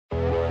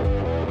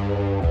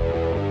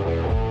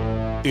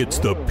It's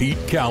the Pete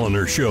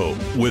Callender Show.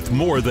 With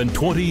more than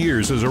 20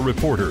 years as a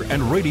reporter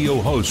and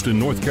radio host in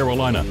North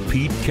Carolina,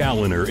 Pete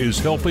Callender is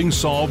helping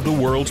solve the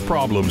world's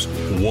problems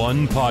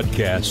one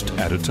podcast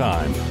at a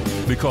time.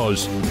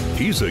 Because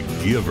he's a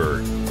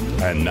giver.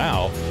 And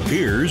now,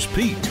 here's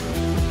Pete.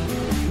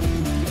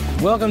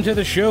 Welcome to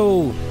the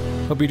show.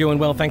 Hope you're doing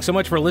well. Thanks so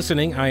much for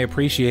listening. I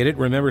appreciate it.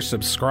 Remember,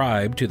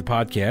 subscribe to the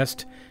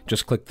podcast.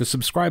 Just click the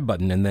subscribe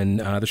button, and then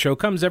the show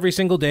comes every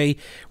single day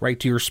right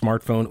to your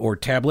smartphone or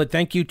tablet.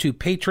 Thank you to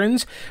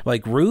patrons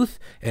like Ruth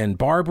and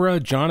Barbara,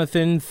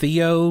 Jonathan,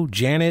 Theo,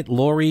 Janet,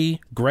 Lori,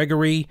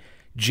 Gregory,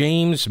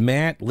 James,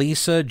 Matt,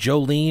 Lisa,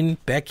 Jolene,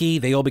 Becky.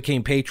 They all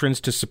became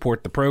patrons to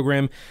support the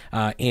program,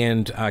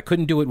 and I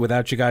couldn't do it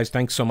without you guys.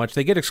 Thanks so much.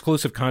 They get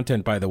exclusive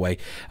content, by the way,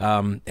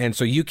 and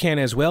so you can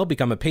as well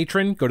become a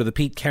patron. Go to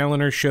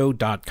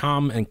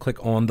thepetecalendershow.com and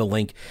click on the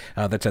link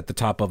that's at the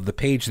top of the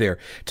page there.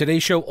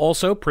 Today's show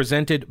also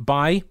presented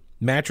by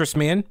Mattress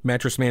Man.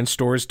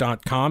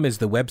 MattressManStores.com is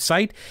the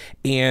website,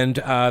 and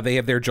they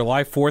have their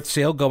July 4th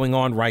sale going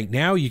on right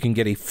now. You can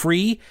get a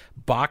free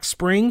box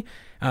spring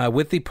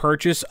with the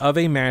purchase of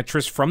a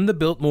mattress from the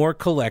Biltmore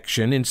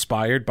collection,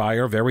 inspired by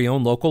our very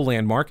own local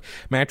landmark.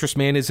 Mattress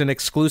Man is an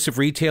exclusive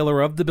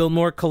retailer of the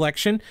Biltmore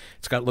collection.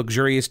 It's got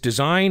luxurious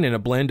design and a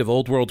blend of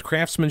old world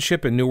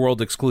craftsmanship and new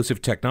world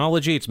exclusive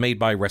technology. It's made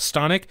by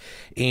Restonic,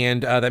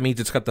 and that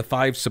means it's got the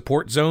 5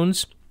 support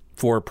zones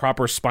for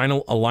proper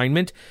spinal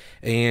alignment,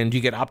 and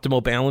you get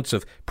optimal balance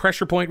of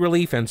pressure point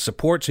relief and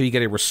support, so you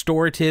get a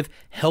restorative,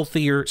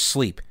 healthier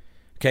sleep.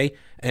 Okay,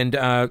 and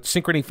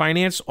Synchrony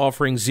Finance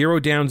offering 0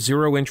 down,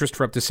 0 interest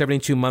for up to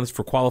 72 months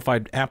for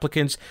qualified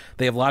applicants.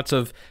 They have lots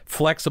of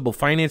flexible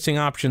financing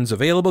options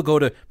available. Go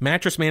to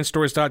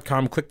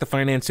mattressmanstores.com, click the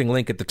financing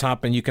link at the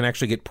top, and you can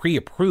actually get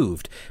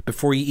pre-approved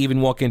before you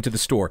even walk into the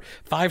store.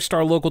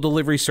 5-star local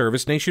delivery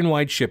service,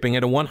 nationwide shipping,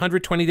 and a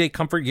 120-day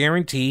comfort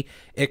guarantee.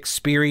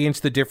 Experience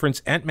the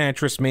difference at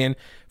Mattress Man.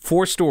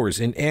 4 stores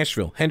in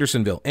Asheville,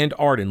 Hendersonville, and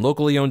Arden.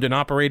 Locally owned and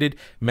operated.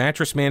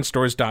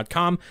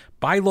 MattressManStores.com.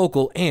 Buy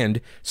local and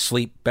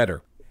sleep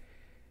better.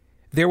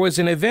 There was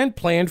an event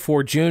planned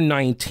for June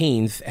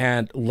 19th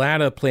at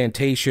Latta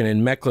Plantation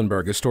in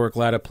Mecklenburg, historic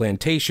Latta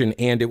Plantation,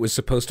 and it was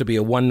supposed to be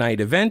a one-night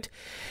event.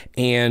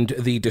 And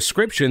the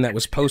description that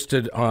was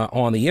posted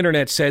on the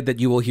internet said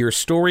that you will hear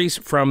stories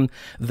from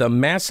the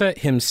Massa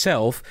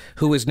himself,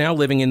 who is now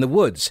living in the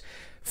woods.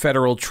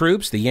 Federal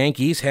troops, the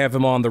Yankees, have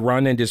him on the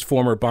run, and his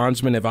former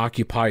bondsmen have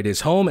occupied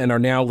his home and are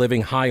now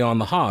living high on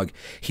the hog.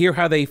 Hear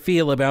how they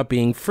feel about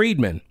being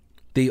freedmen.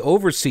 The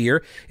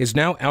overseer is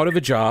now out of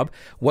a job.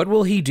 What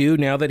will he do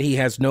now that he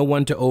has no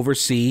one to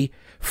oversee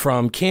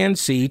from can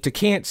see to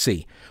can't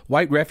see?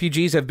 White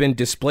refugees have been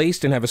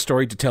displaced and have a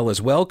story to tell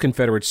as well.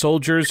 Confederate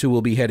soldiers who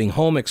will be heading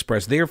home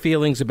express their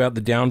feelings about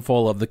the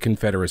downfall of the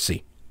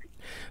Confederacy.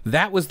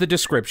 That was the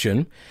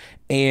description,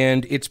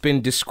 and it's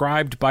been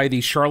described by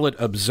the Charlotte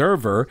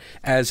Observer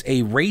as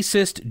a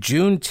racist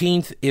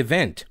Juneteenth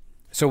event.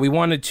 So we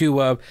wanted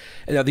to,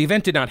 the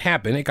event did not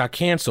happen. It got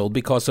canceled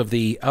because of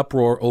the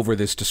uproar over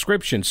this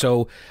description.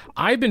 So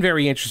I've been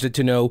very interested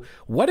to know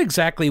what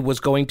exactly was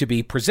going to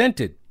be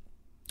presented.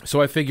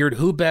 So I figured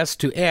who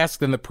best to ask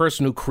than the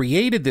person who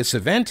created this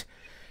event,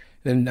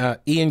 than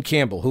Ian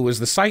Campbell, who is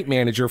the site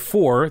manager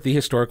for the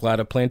historic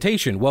Latta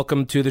Plantation.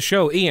 Welcome to the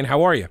show. Ian,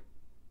 how are you?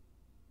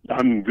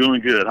 I'm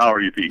doing good. How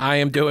are you, Pete? I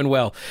am doing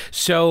well.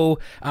 So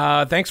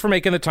thanks for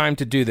making the time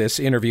to do this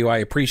interview. I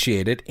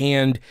appreciate it.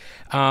 And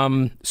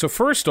so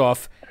first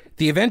off,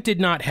 the event did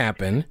not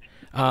happen.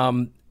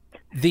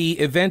 The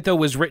event, though,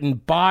 was written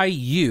by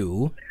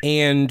you,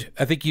 and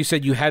I think you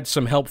said you had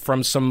some help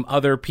from some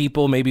other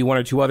people, maybe one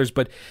or two others,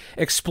 but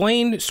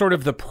explain sort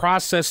of the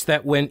process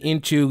that went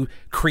into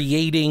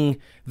creating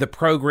the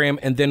program,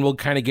 and then we'll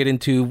kind of get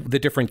into the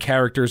different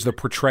characters, the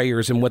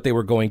portrayers, and what they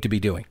were going to be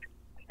doing.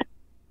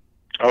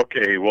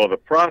 Okay, well, the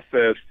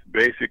process,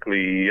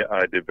 basically,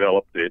 I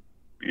developed it,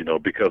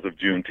 because of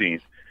Juneteenth,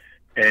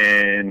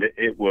 and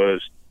it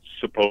was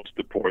supposed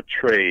to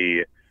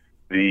portray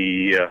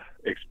the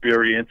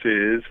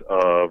experiences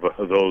of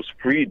those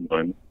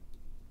freedmen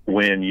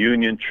when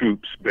Union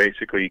troops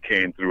basically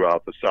came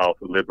throughout the South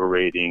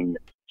liberating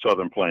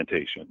Southern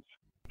plantations.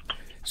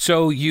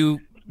 So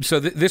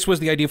this was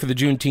the idea for the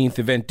Juneteenth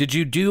event. Did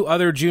you do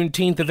other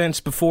Juneteenth events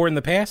before in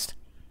the past?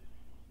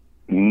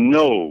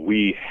 No,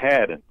 we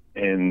hadn't.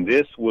 And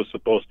this was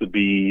supposed to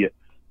be,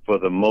 for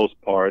the most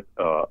part,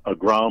 a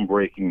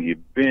groundbreaking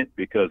event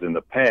because in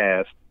the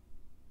past,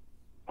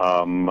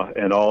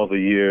 and all the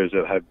years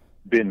that have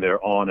been there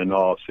on and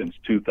off since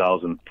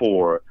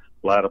 2004,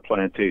 Latta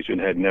Plantation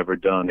had never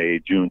done a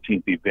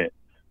Juneteenth event.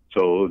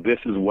 So this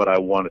is what I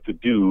wanted to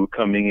do,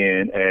 coming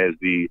in as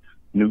the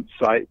new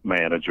site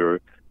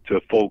manager, to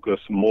focus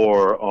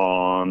more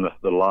on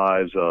the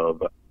lives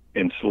of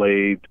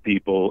enslaved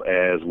people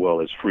as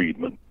well as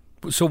freedmen.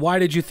 So why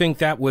did you think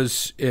that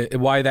was,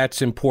 why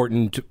that's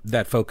important,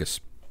 that focus?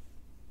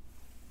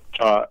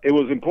 It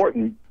was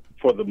important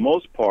for the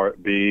most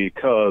part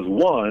because,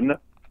 one,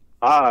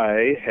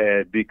 I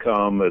had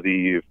become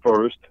the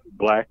first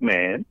black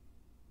man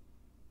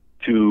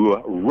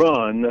to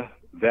run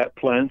that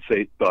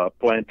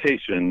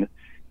plantation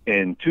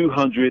in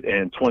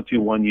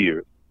 221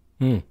 years.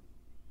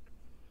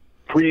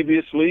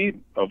 Previously,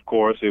 of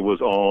course, it was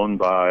owned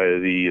by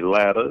the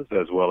Lattas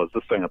as well as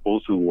the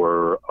Samples, who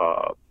were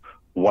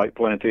white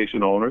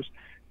plantation owners.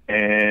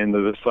 And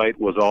the site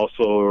was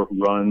also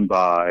run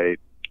by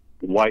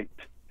white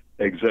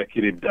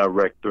executive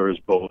directors,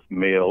 both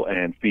male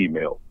and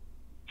female.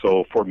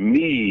 So for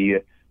me,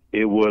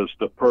 it was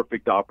the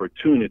perfect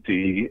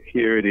opportunity.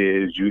 Here it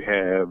is. You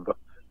have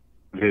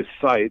this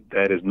site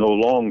that is no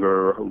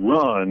longer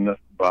run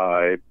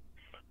by,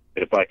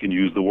 if I can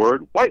use the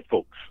word, white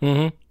folks.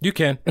 Mm-hmm. You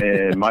can.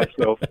 And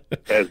myself,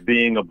 as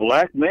being a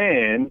black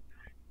man,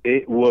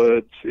 it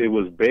was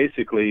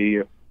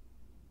basically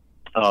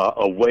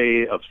a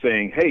way of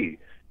saying, hey,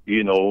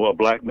 you know, a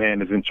black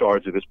man is in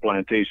charge of this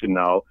plantation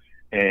now,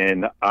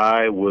 and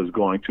I was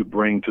going to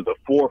bring to the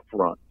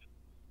forefront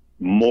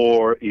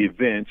more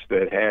events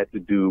that had to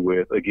do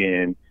with,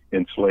 again,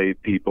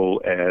 enslaved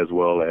people as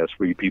well as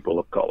free people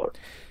of color.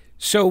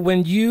 So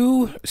when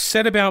you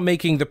set about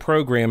making the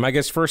program, I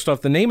guess first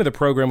off, the name of the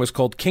program was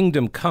called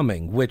Kingdom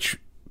Coming, which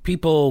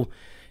people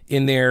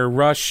in their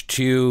rush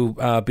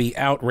to be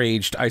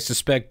outraged, I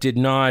suspect, did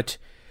not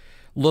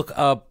look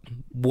up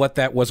what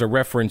that was a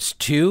reference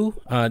to,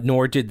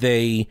 nor did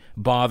they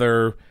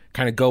bother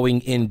kind of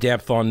going in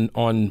depth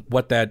on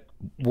what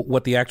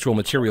the actual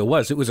material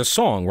was. It was a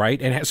song,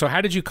 right? And so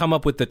how did you come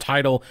up with the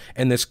title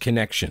and this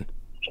connection?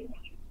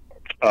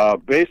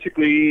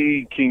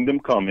 Basically, Kingdom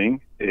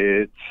Coming.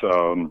 It's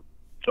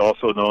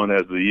also known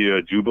as the Year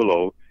of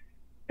Jubilo.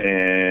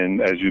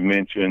 And as you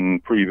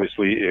mentioned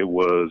previously, it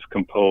was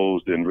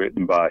composed and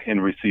written by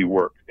Henry C.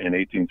 Work in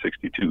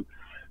 1862.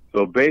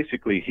 So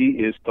basically, he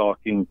is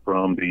talking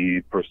from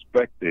the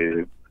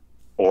perspective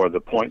or the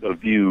point of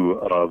view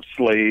of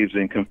slaves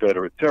in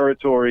Confederate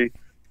territory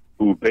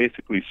who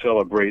basically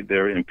celebrate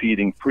their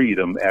impeding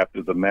freedom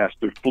after the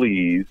master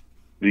flees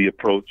the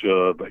approach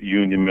of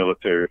Union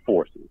military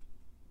forces.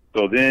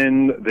 So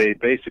then they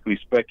basically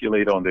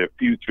speculate on their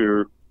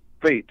future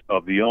fate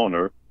of the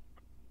owner,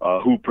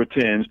 who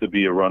pretends to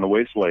be a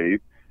runaway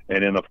slave.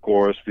 And then, of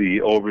course,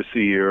 the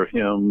overseer,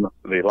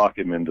 they lock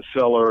him in the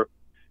cellar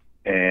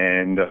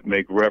and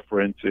make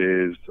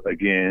references,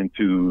 again,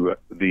 to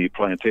the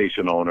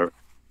plantation owner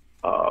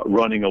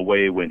running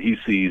away when he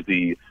sees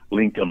the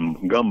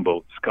Lincoln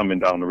gunboats coming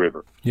down the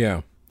river.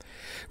 Yeah.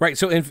 Right.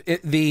 So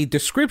the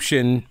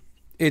description,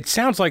 it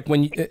sounds like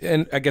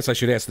and I guess I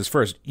should ask this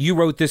first, you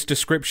wrote this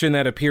description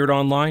that appeared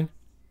online?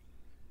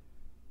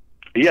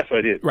 Yes, I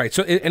did. Right.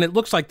 So, and it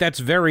looks like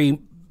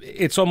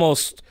it's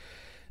almost,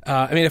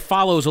 it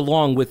follows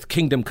along with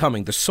Kingdom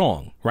Coming, the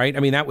song, right? I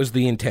mean, that was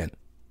the intent.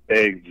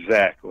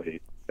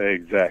 Exactly.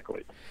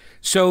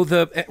 So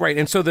the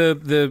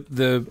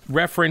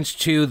reference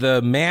to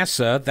the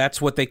massa,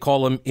 that's what they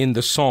call them in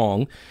the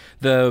song,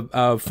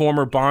 the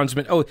former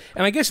bondsman. Oh,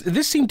 and I guess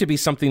this seemed to be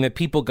something that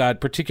people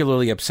got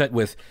particularly upset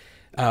with.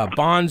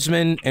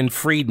 Bondsman and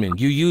freedman,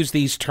 you use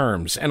these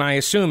terms, and I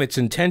assume it's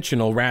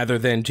intentional rather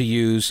than to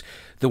use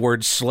the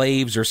word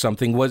slaves or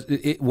something.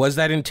 Was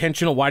that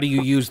intentional? Why do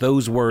you use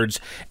those words?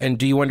 And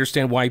do you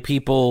understand why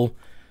people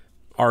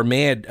are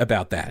mad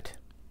about that?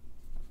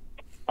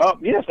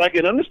 Yes, I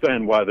can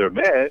understand why they're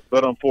mad,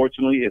 but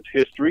unfortunately it's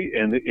history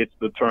and it's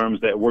the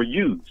terms that were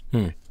used.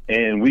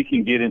 And we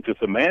can get into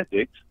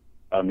semantics.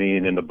 I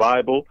mean, in the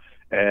Bible,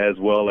 as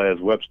well as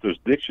Webster's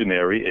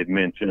dictionary, it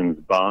mentions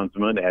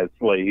bondsmen as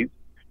slaves.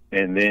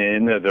 And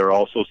then there are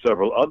also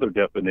several other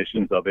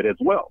definitions of it as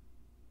well.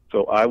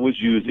 So I was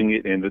using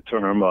it in the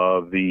term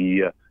of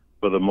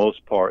for the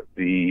most part,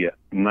 the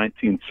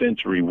 19th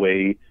century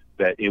way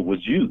that it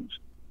was used.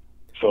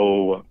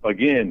 So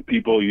again,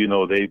 people,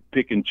 they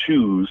pick and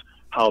choose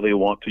how they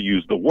want to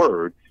use the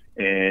word.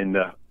 And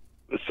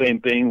the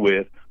same thing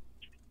with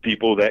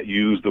people that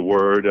use the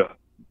word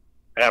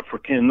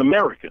African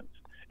Americans.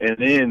 And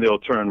then they'll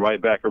turn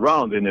right back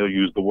around and they'll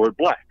use the word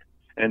black.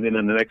 And then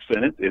in the next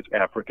sentence, it's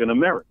African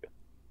American.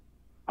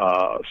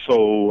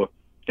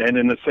 And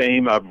in the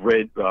same, I've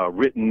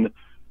written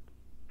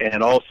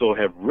and also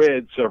have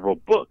read several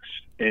books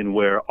in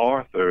where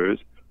authors,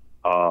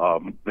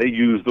 they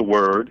use the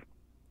word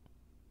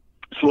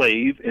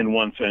slave in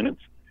one sentence,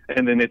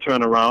 and then they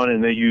turn around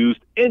and they use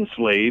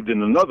enslaved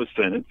in another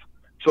sentence.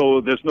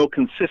 So there's no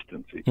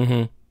consistency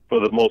for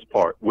the most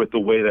part with the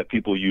way that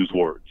people use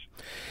words.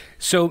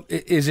 So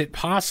is it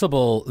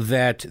possible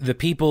that the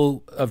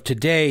people of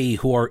today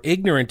who are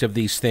ignorant of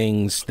these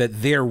things,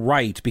 that they're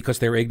right because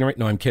they're ignorant?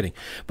 No, I'm kidding.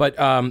 But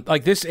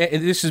this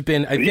has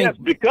been, I think... Yes,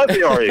 because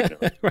they are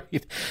ignorant.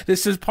 Right.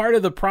 This is part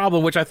of the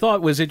problem, which I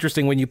thought was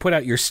interesting when you put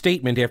out your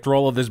statement after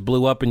all of this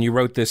blew up and you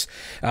wrote this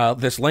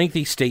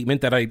lengthy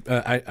statement that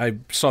I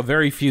saw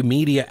very few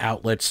media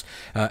outlets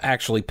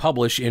actually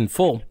publish in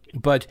full.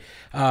 But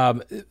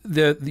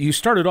you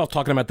started off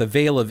talking about the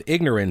veil of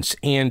ignorance,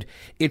 and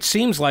it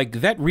seems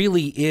like that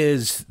really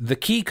is the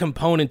key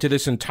component to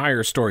this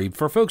entire story.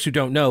 For folks who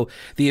don't know,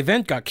 the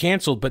event got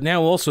canceled, but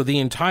now also the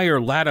entire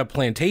Latta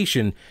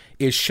plantation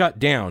is shut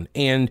down,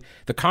 and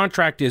the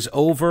contract is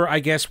over, I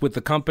guess, with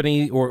the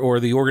company or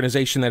the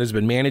organization that has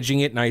been managing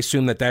it, and I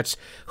assume that that's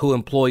who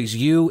employs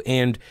you,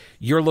 and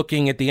you're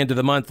looking at the end of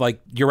the month like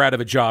you're out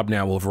of a job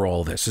now over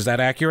all this. Is that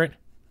accurate?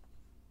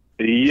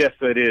 Yes,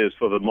 it is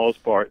for the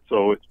most part.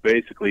 So it's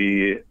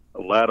basically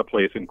Latta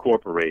Place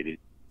Incorporated.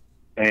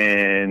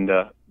 And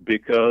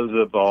because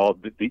of all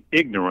the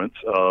ignorance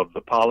of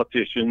the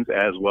politicians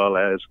as well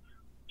as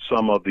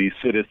some of the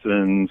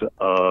citizens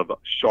of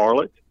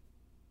Charlotte,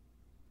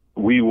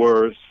 we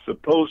were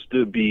supposed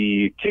to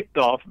be kicked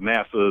off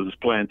Massa's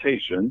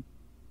plantation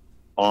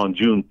on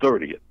June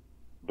 30th.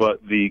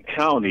 But the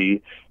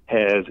county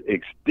has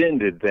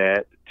extended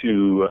that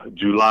to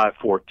July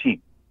 14th.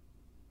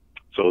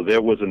 So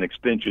there was an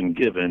extension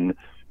given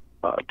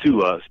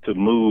to us to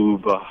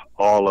move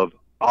all of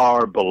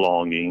our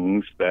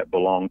belongings that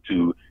belong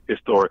to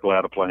historic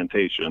Latta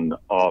Plantation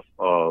off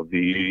of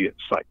the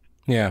site.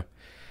 Yeah.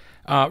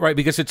 Right,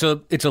 because it's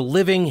a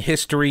living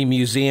history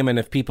museum, and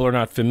if people are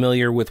not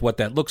familiar with what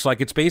that looks like,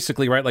 it's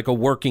basically, right, like a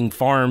working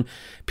farm.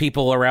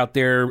 People are out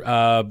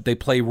there, they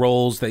play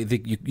roles,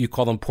 you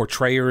call them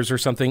portrayers or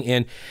something,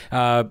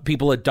 and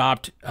people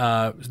adopt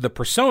the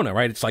persona,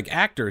 right? It's like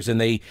actors,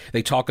 and they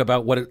talk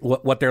about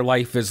what their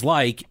life is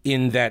like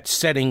in that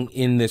setting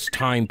in this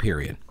time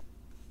period.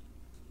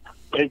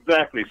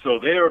 Exactly. So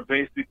they are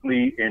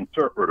basically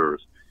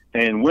interpreters.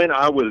 And when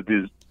I was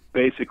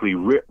basically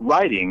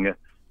writing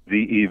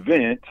the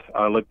event,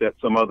 I looked at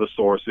some other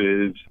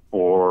sources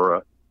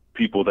for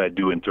people that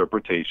do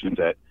interpretations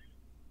at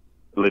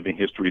living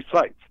history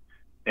sites.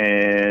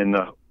 And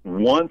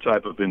one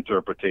type of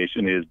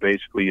interpretation is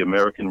basically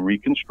American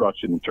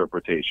Reconstruction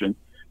interpretation.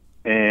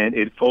 And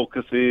it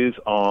focuses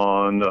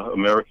on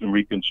American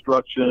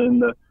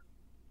Reconstruction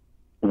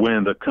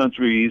when the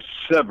country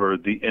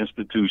severed the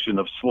institution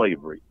of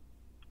slavery.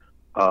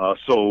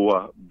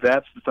 So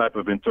that's the type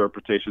of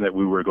interpretation that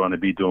we were going to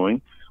be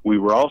doing. We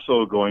were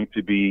also going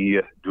to be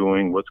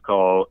doing what's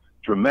called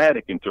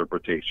dramatic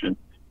interpretation,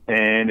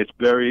 and it's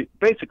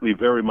basically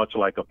very much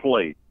like a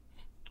play.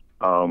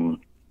 And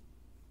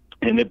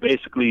it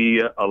basically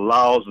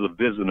allows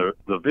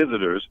the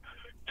visitors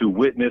to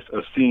witness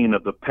a scene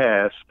of the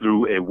past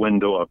through a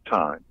window of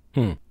time.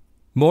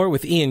 More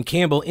with Ian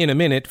Campbell in a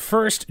minute.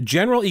 First,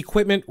 General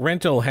Equipment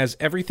Rental has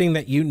everything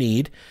that you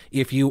need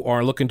if you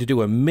are looking to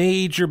do a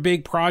major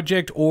big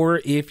project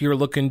or if you're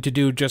looking to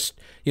do just,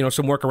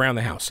 some work around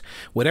the house.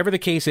 Whatever the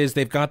case is,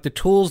 they've got the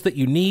tools that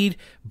you need,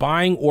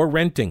 buying or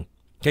renting.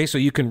 Okay, so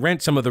you can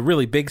rent some of the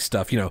really big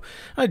stuff,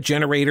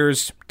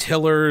 generators,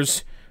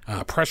 tillers,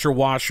 pressure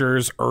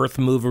washers, earth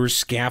movers,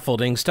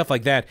 scaffolding, stuff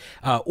like that.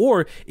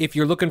 Or if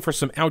you're looking for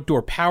some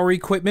outdoor power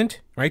equipment,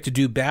 right, to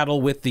do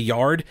battle with the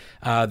yard,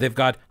 they've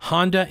got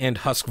Honda and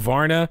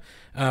Husqvarna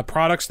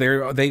products.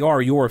 They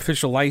are your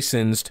official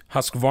licensed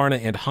Husqvarna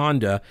and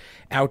Honda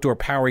outdoor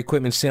power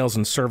equipment sales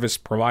and service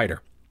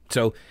provider.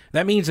 So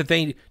that means that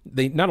they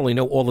not only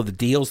know all of the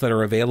deals that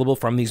are available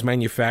from these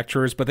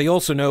manufacturers, but they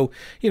also know,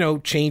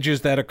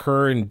 changes that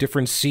occur in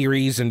different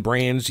series and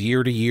brands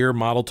year to year,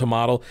 model to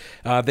model.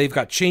 They've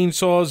got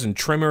chainsaws and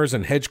trimmers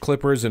and hedge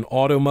clippers and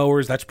auto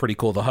mowers. That's pretty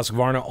cool. The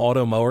Husqvarna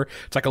auto mower.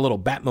 It's like a little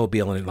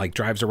Batmobile, and it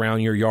drives around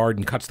your yard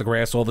and cuts the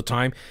grass all the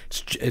time.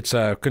 It's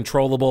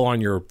controllable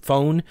on your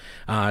phone.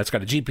 It's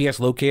got a GPS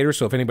locator,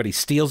 so if anybody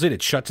steals it,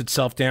 it shuts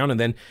itself down and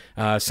then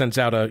sends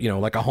out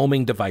like a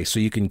homing device so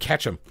you can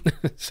catch them.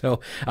 So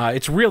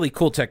it's really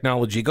cool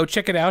technology. Go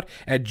check it out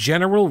at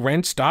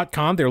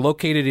generalrents.com. They're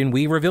located in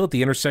Weaverville at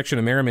the intersection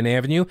of Merriman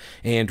Avenue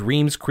and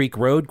Reams Creek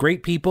Road.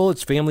 Great people.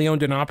 It's family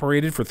owned and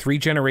operated for 3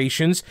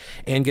 generations,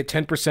 and get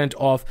 10%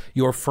 off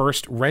your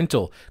first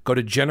rental. Go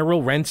to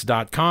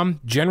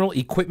generalrents.com. General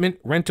Equipment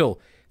Rental.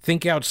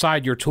 Think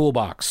outside your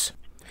toolbox.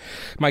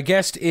 My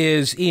guest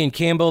is Ian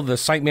Campbell, the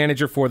site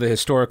manager for the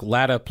historic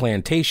Latta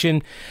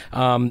Plantation.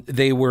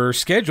 They were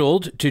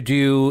scheduled to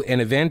do an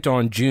event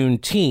on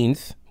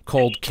Juneteenth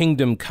called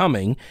Kingdom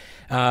Coming.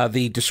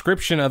 The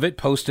description of it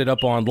posted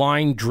up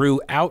online drew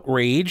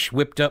outrage,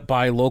 whipped up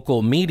by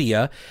local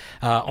media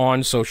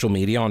on social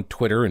media, on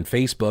Twitter and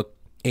Facebook,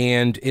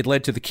 and it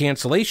led to the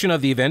cancellation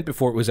of the event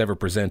before it was ever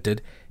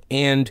presented,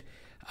 and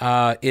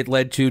it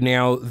led to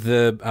now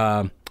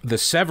the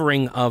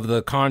severing of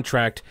the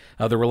contract,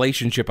 the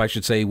relationship, I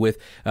should say, with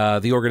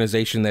the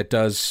organization that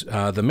does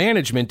the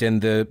management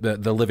and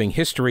the living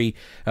history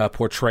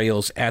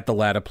portrayals at the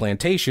Latta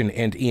Plantation.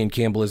 And Ian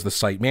Campbell is the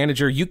site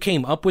manager. You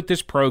came up with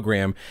this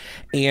program,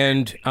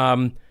 and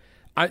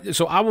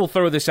so I will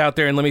throw this out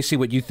there and let me see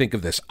what you think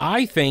of this.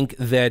 I think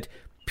that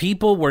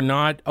people were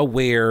not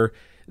aware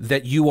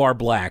that you are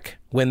black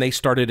when they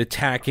started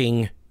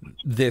attacking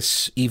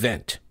this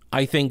event.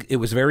 I think it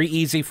was very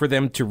easy for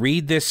them to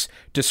read this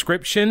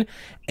description,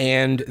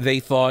 and they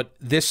thought,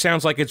 this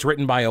sounds like it's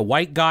written by a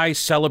white guy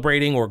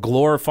celebrating or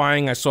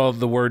glorifying, I saw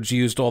the words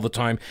used all the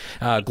time,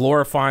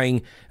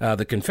 glorifying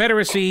the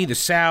Confederacy, the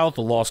South,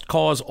 the lost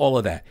cause, all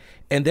of that.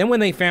 And then when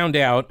they found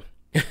out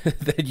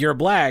that you're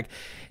black,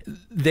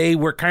 they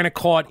were kind of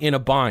caught in a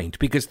bind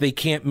because they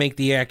can't make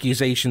the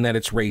accusation that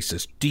it's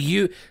racist.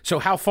 So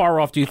how far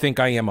off do you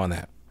think I am on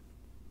that?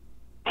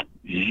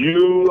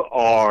 You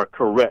are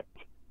correct.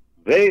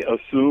 They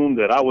assumed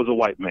that I was a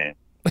white man.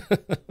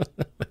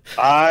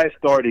 I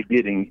started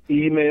getting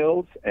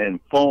emails and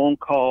phone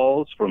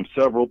calls from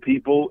several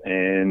people,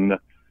 and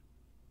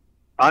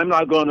I'm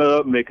not going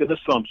to make an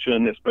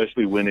assumption,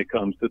 especially when it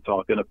comes to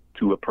talking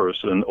to a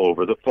person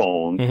over the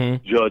phone,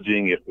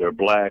 judging if they're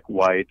black,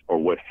 white, or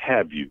what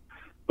have you.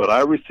 But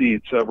I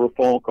received several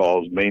phone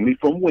calls, mainly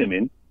from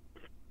women,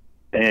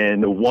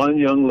 and one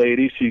young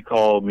lady, she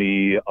called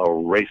me a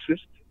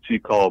racist. She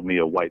called me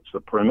a white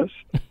supremacist.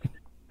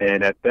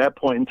 And at that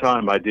point in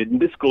time, I didn't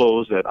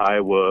disclose that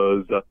I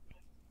was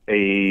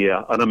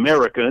an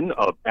American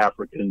of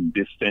African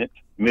descent,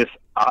 Miss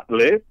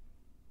Otley.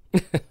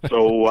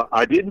 So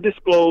I didn't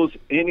disclose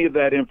any of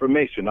that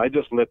information. I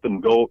just let them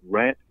go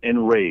rant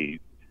and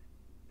rave.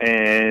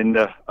 And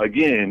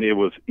again, it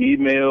was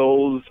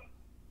emails.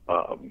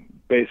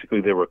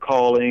 Basically, they were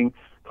calling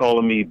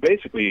me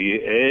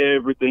basically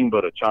everything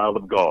but a child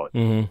of God.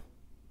 Mm-hmm.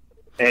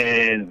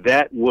 And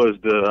that was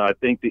I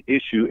think the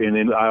issue. And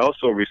then I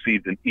also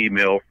received an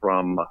email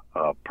from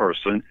a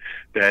person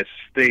that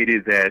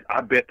stated that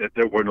I bet that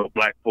there were no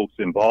black folks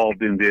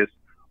involved in this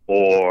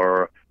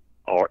or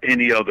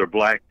any other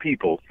black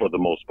people for the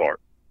most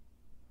part.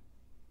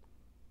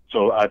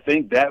 So I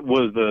think that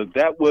was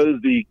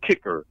the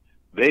kicker.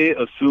 They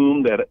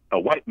assumed that a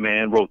white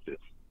man wrote this.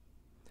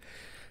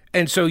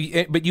 And so,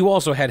 but you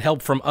also had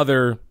help from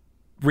other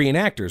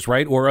reenactors,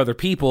 right? Or other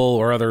people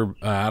or other,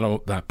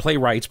 not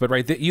playwrights, but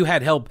right, that you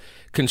had help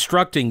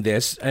constructing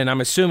this. And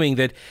I'm assuming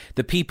that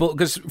the people,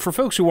 because for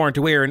folks who aren't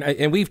aware,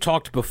 and we've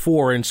talked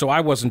before, and so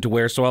I wasn't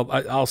aware, so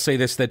I'll say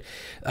this, that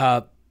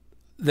a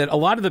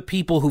lot of the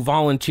people who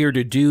volunteer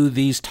to do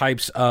these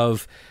types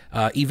of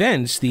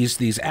events,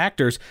 these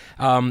actors,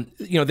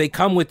 they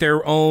come with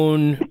their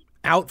own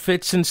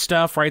outfits and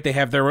stuff, right? They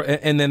have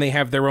and then they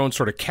have their own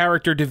sort of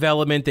character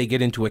development. They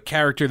get into a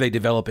character, they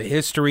develop a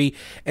history.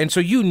 And so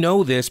you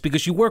know this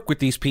because you work with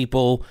these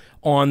people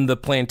on the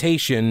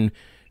plantation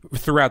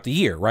throughout the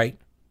year, right?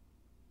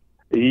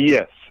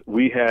 Yes.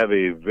 We have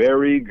a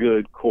very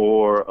good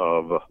core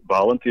of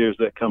volunteers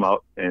that come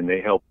out, and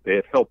they have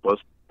helped us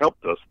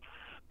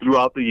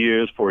throughout the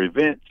years for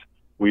events.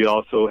 We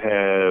also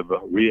have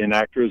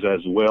reenactors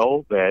as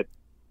well that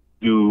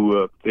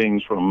do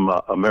things from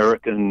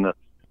the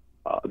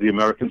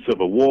American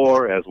Civil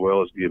War as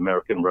well as the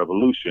American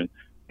Revolution.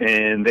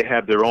 And they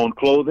have their own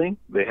clothing,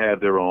 they have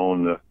their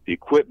own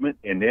equipment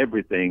and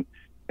everything.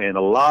 And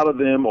a lot of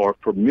them are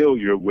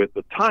familiar with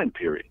the time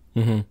period.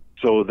 Mm-hmm.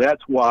 So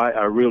that's why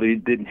I really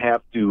didn't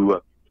have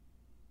to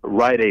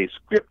write a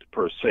script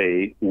per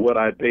se. What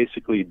I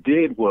basically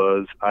did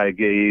was I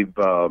gave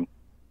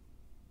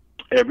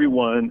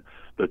everyone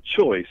the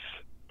choice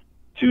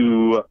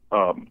to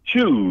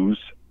choose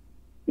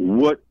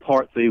what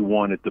part they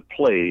wanted to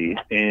play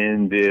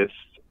in this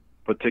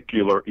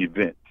particular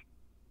event.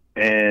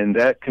 And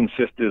that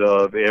consisted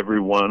of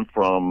everyone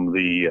from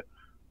the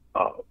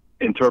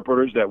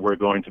interpreters that were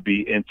going to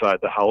be inside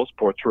the house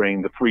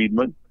portraying the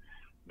freedmen,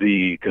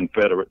 the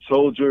Confederate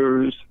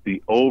soldiers,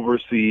 the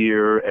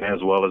overseer,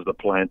 as well as the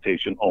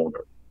plantation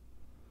owner.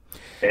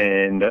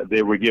 And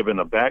they were given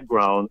a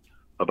background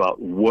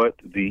about what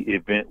the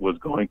event was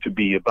going to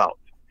be about.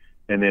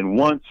 And then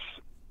once,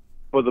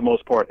 for the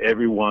most part,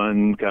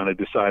 everyone kind of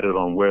decided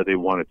on where they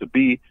wanted to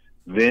be,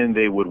 then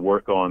they would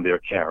work on their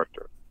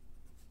character.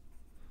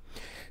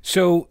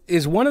 So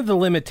is one of the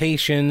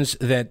limitations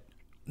that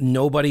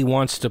nobody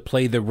wants to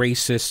play the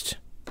racist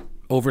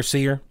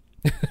overseer?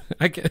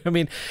 I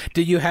mean,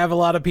 do you have a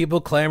lot of people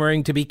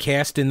clamoring to be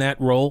cast in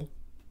that role?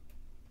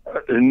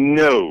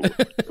 No,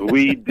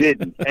 we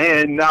didn't.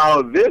 And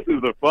now this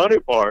is the funny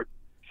part.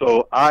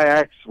 So I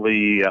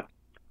actually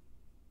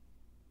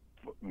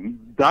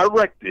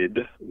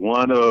directed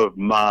one of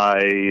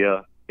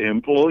my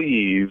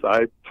employees.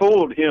 I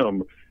told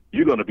him,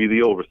 "You're going to be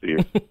the overseer."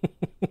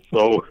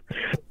 So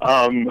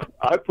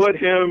I put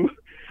him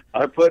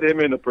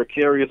in a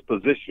precarious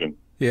position.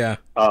 Yeah.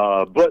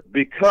 But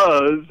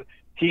because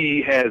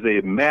he has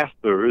a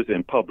master's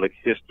in public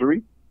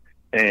history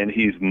and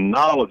he's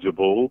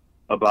knowledgeable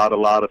about a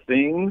lot of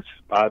things,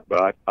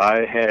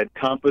 I had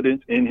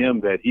confidence in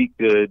him that he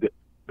could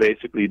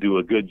basically do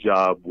a good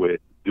job with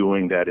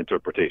doing that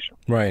interpretation.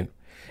 Right.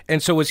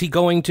 And so was the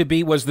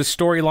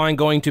storyline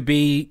going to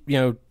be,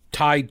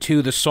 tied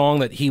to the song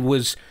that he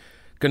was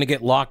going to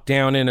get locked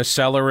down in a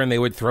cellar and they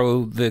would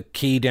throw the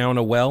key down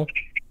a well?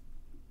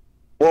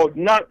 Well,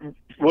 not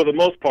for the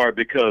most part,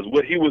 because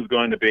what he was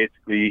going to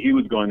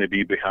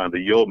be behind the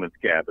yeoman's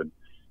cabin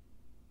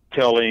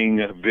telling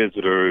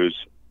visitors,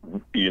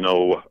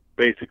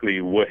 basically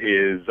what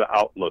his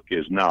outlook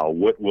is now.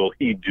 What will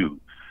he do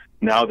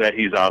now that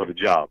he's out of a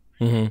job?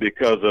 Mm-hmm.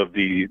 Because of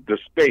the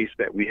space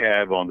that we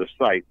have on the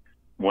site.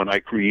 When I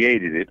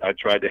created it, I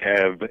tried to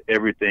have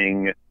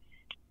everything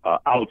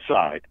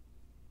outside,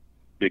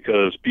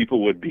 because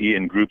people would be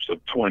in groups of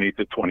 20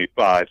 to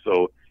 25.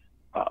 So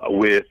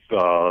with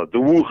the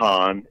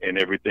Wuhan and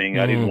everything,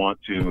 I didn't want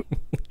to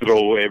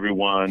throw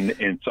everyone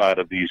inside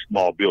of these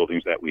small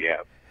buildings that we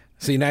have.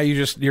 See, now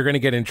you're going to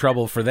get in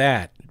trouble for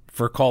that,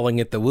 for calling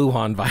it the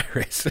Wuhan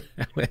virus.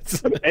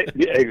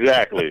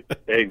 Exactly.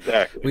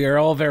 We are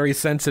all very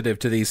sensitive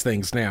to these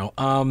things now.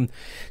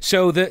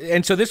 So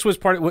this was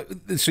part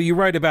of. So you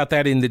write about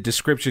that in the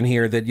description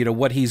here, that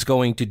what he's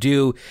going to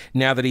do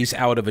now that he's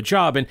out of a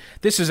job, and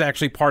this is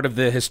actually part of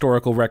the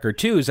historical record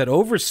too. Is that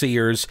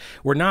overseers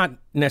were not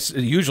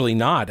usually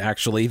not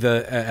actually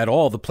at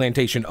all the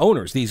plantation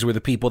owners. These were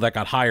the people that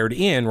got hired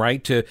in,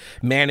 right, to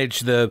manage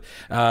the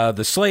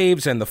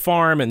slaves and the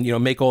farm, and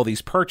make all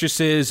these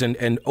purchases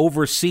and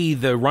oversee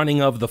the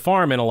running of the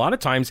farm. And a lot of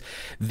times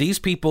these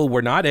people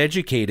were not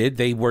educated.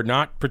 They were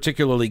not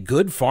particularly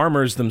good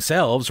farmers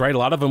themselves, right? A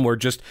lot of them were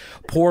just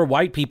poor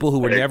white people who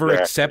were never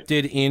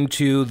accepted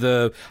into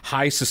the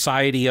high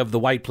society of the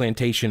white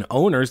plantation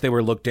owners. They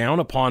were looked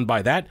down upon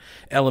by that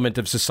element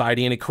of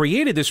society, and it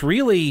created this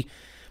really,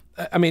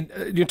 I mean,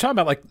 you're talking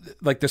about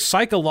like the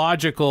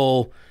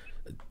psychological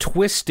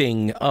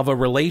twisting of a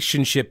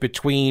relationship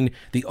between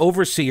the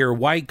overseer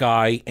white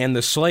guy and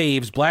the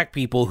slaves black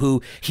people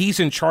who he's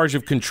in charge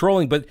of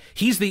controlling, but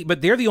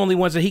they're the only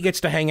ones that he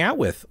gets to hang out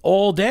with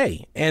all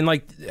day.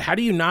 And how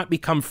do you not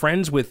become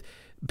friends with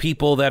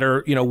people that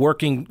are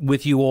working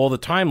with you all the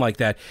time like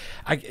that?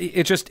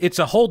 It's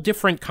a whole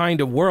different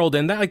kind of world,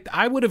 and that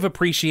I would have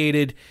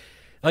appreciated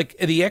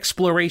the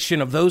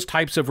exploration of those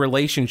types of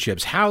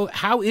relationships.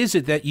 How is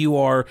it that you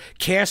are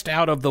cast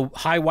out of the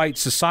high white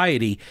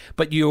society,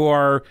 but you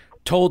are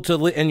told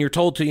to you're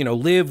told to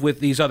live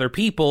with these other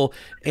people,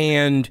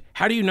 and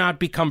how do you not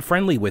become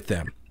friendly with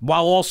them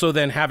while also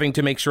then having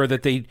to make sure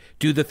that they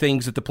do the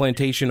things that the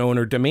plantation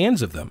owner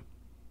demands of them?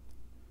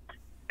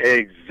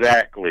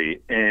 Exactly.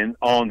 And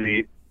on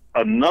the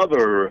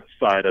another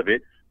side of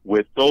it,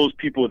 with those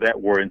people that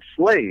were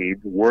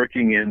enslaved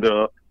working in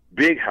the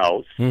big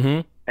house,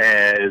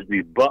 as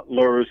the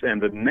butlers and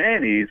the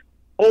nannies,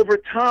 over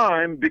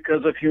time,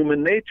 because of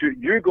human nature,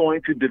 you're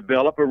going to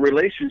develop a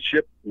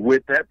relationship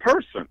with that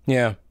person.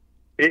 Yeah.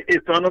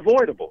 It's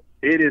unavoidable.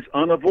 It is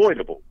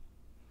unavoidable.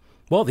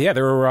 Well, yeah,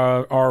 there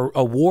are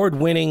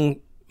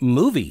award-winning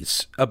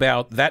movies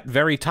about that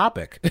very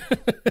topic.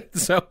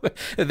 So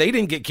they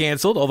didn't get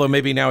canceled, although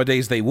maybe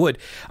nowadays they would.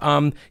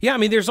 Yeah, I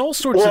mean, there's all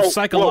sorts of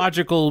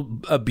psychological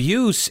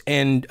abuse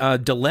and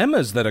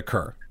dilemmas that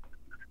occur.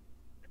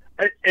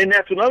 And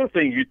that's another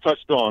thing you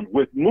touched on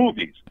with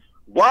movies.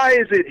 Why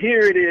is it, here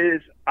it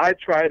is, I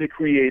try to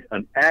create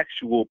an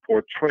actual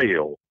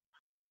portrayal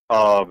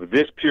of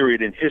this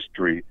period in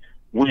history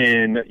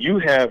when you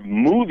have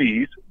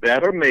movies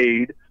that are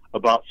made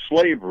about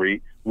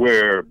slavery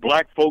where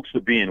black folks are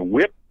being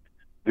whipped,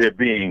 they're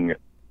being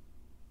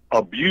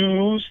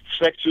abused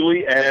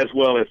sexually as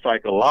well as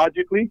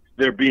psychologically,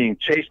 they're being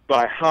chased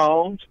by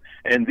hounds,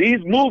 and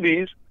these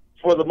movies,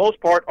 for the most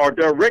part, are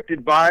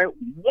directed by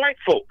white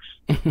folks.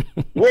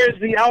 Where's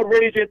the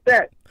outrage at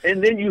that?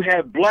 And then you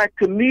have black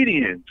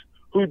comedians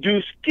who do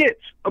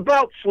skits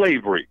about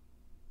slavery.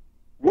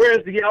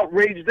 Where's the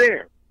outrage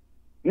there?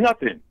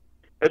 Nothing.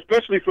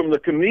 Especially from the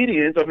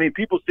comedians. I mean,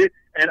 people sit,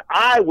 and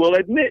I will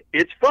admit,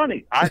 it's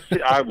funny.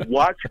 I've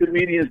watched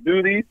comedians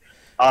do these.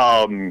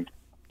 Key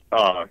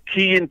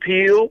and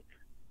Peele.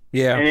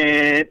 Yeah.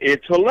 And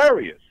it's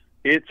hilarious.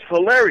 It's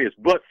hilarious.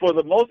 But for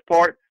the most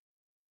part,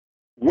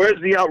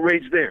 where's the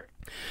outrage there?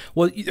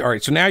 Well, all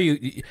right. So now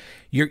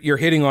you're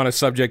hitting on a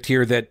subject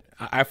here that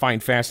I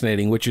find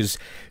fascinating, which is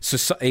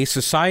a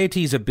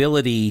society's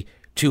ability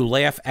to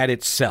laugh at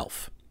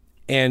itself.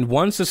 And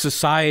once a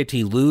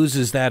society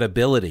loses that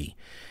ability,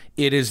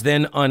 it is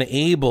then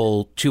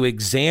unable to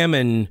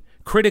examine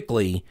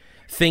critically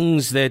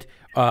things that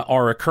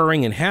are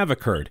occurring and have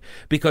occurred,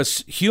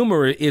 because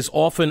humor is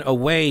often a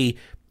way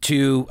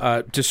to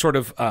sort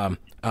of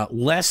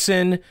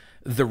lessen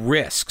the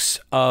risks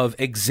of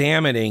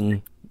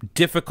examining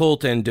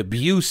difficult and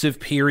abusive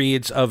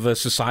periods of a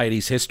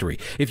society's history.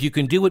 If you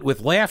can do it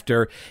with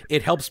laughter,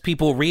 it helps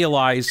people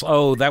realize,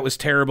 oh, that was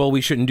terrible, we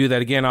shouldn't do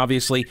that again,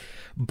 obviously,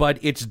 but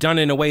it's done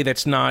in a way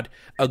that's not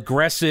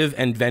aggressive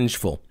and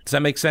vengeful. Does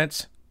that make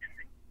sense?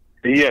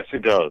 Yes,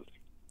 it does.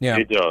 Yeah.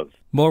 It does.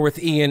 More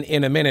with Ian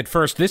in a minute.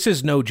 First, this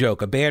is no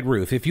joke, a bad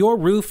roof. If your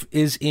roof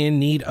is in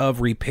need of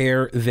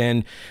repair,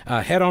 then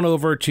head on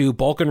over to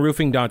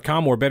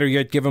balkanroofing.com, or better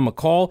yet, give them a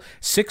call,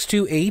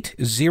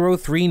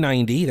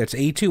 628-0390. That's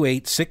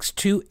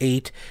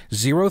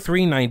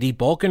 828-628-0390,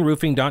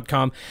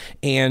 balkanroofing.com,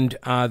 and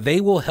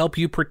they will help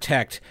you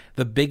protect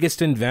the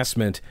biggest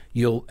investment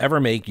you'll ever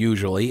make,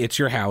 usually. It's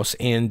your house,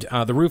 and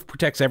the roof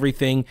protects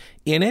everything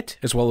in it,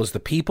 as well as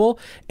the people,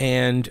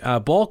 and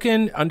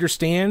Balkan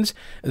understands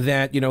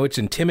that, it's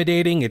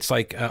intimidating. It's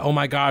like, oh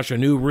my gosh, a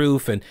new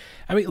roof. And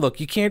I mean, look,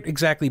 you can't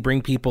exactly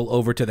bring people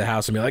over to the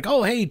house and be like,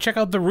 oh, hey, check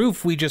out the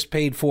roof we just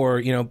paid for.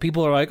 You know,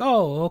 people are like,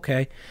 oh,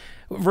 okay.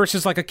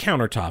 Versus like a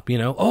countertop, you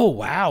know, oh,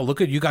 wow,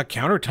 look at, you got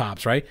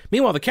countertops, right?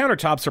 Meanwhile, the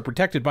countertops are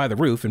protected by the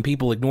roof and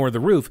people ignore the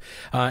roof.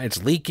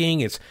 It's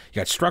leaking. You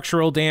got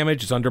structural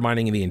damage. It's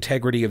undermining the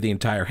integrity of the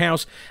entire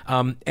house.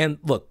 And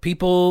look,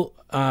 people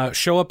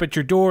show up at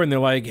your door and they're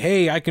like,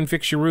 hey, I can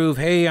fix your roof.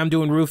 Hey, I'm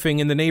doing roofing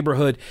in the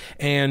neighborhood.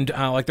 And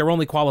like their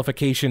only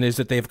qualification is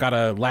that they've got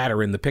a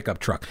ladder in the pickup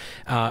truck.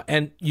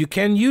 And you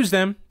can use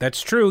them.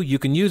 That's true. You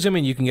can use them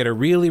and you can get a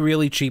really,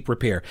 really cheap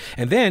repair.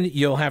 And then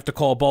you'll have to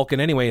call Vulcan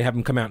anyway and have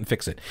them come out and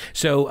fix it.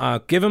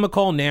 So give them a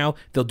call now.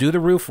 They'll do the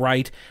roof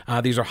right.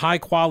 These are high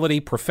quality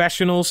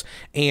professionals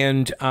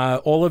and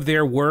all of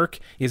their work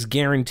is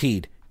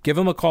guaranteed. Give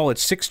them a call at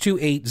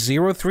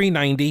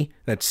 628-0390.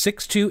 That's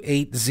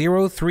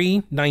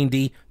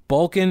 628-0390,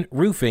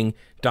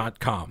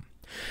 BulkanRoofing.com.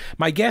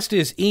 My guest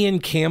is Ian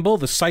Campbell,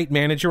 the site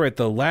manager at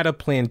the Latta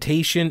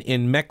Plantation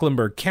in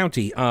Mecklenburg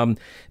County.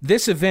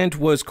 This event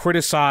was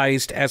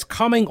criticized as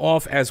coming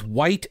off as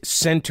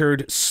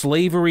white-centered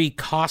slavery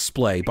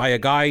cosplay by a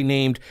guy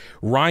named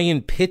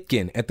Ryan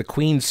Pitkin at the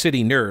Queen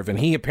City Nerve, and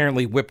he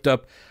apparently whipped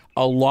up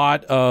a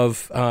lot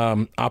of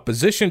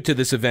opposition to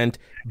this event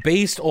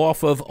based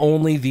off of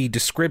only the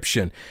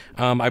description.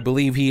 I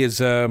believe he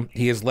is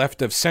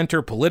left of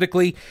center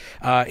politically.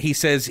 He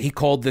says he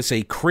called this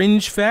a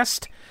cringe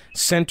fest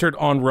centered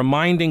on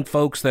reminding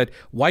folks that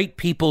white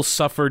people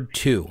suffered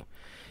too.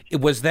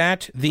 Was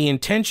that the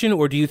intention,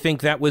 or do you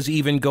think that was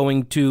even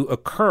going to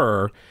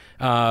occur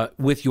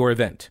with your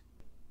event?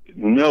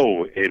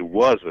 No, it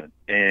wasn't.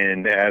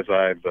 And as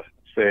I've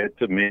said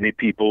to many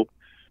people,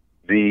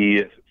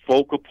 the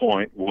focal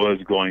point was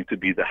going to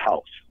be the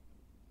house.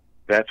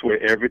 That's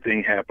where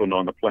everything happened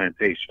on the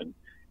plantation.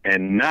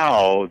 And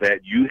now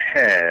that you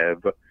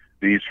have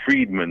these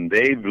freedmen,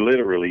 they've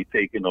literally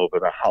taken over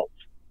the house.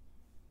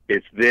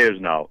 It's theirs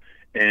now.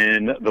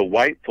 And the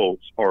white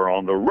folks are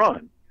on the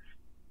run.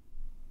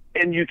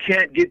 And you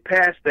can't get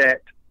past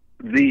that.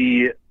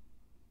 The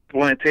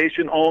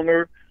plantation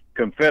owner,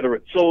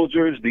 Confederate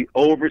soldiers, the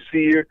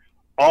overseer,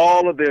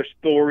 all of their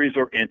stories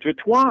are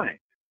intertwined.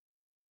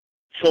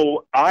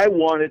 So I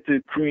wanted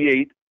to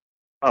create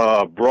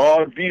a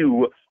broad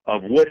view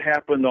of what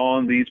happened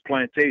on these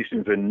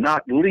plantations and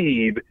not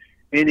leave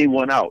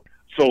anyone out.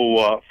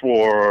 So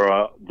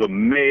for the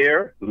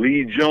mayor,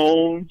 Lee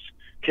Jones,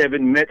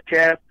 Kevin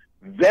Metcalf,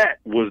 that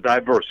was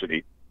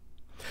diversity.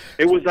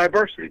 It was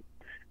diversity.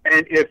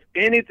 And if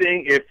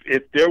anything,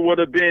 if there would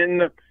have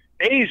been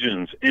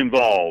Asians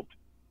involved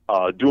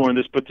during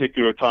this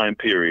particular time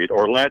period,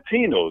 or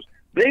Latinos,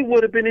 they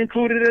would have been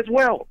included as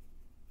well.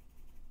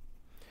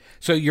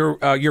 So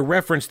your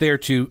reference there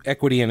to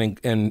equity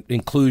and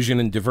inclusion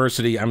and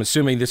diversity, I'm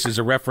assuming this is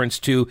a reference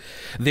to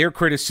their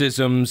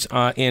criticisms.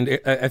 And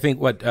I think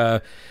what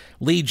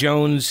Lee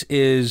Jones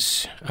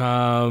is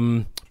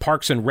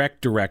Parks and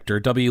Rec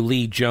director, W.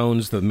 Lee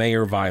Jones, the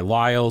mayor, Vi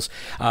Lyles.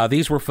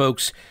 These were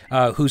folks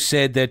who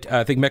said that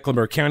I think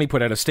Mecklenburg County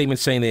put out a statement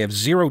saying they have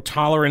zero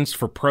tolerance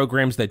for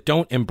programs that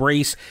don't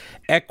embrace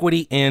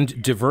equity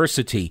and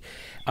diversity.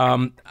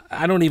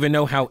 I don't even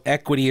know how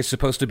equity is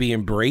supposed to be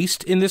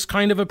embraced in this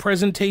kind of a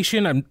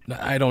presentation.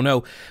 I don't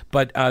know.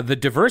 But the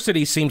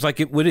diversity seems like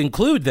it would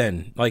include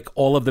then like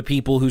all of the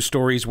people whose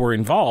stories were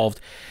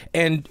involved.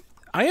 And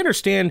I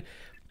understand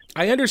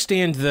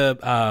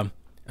the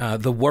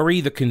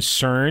worry, the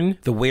concern,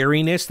 the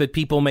wariness that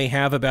people may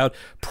have about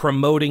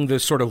promoting the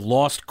sort of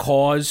lost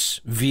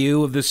cause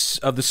view of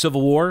the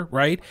Civil War,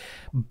 right?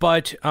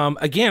 But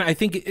again, I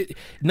think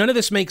none of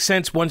this makes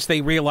sense once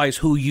they realize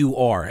who you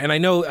are. And I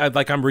know,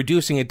 like, I'm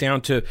reducing it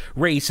down to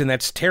race, and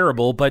that's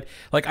terrible. But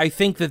like, I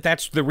think that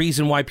that's the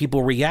reason why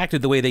people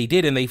reacted the way they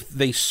did, and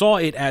they saw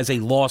it as a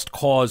lost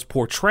cause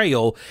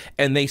portrayal,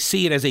 and they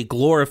see it as a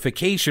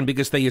glorification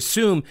because they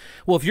assume,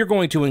 well, if you're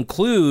going to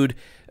include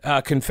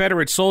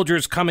Confederate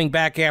soldiers coming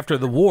back after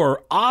the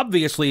war,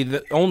 obviously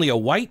only a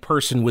white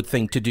person would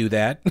think to do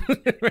that,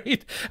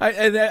 right?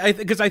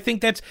 Because I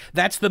think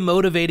that's the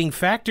motivating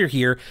factor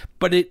here.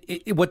 But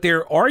what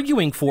they're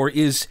arguing for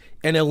is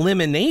an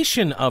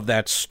elimination of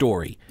that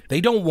story. They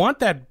don't want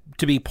that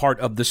to be part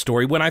of the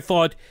story, when I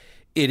thought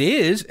it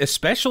is,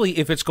 especially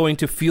if it's going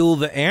to fuel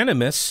the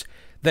animus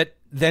that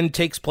then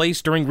takes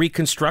place during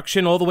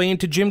Reconstruction all the way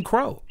into Jim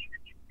Crow.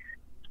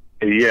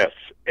 Yes,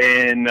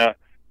 and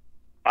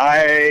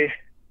I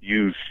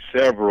use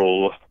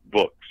several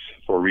books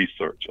for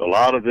research. A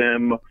lot of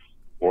them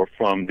were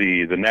from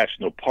the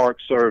National Park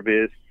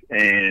Service,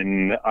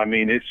 and I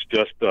mean, it's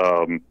just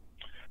a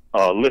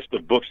list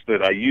of books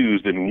that I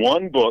used. And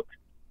one book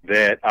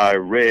that I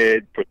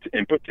read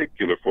in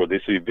particular for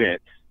this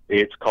event,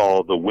 it's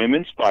called The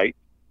Women's Fight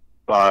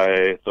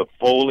by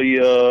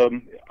Thafolia,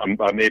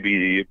 I may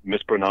be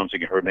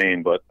mispronouncing her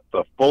name, but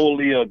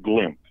Thafolia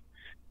Glimp,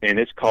 and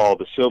it's called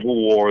The Civil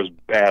War's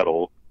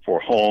Battle for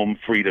Home,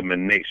 Freedom,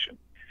 and Nation.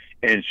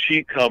 And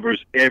she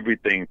covers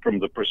everything from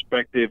the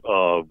perspective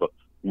of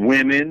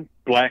women,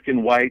 black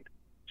and white,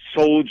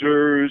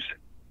 soldiers,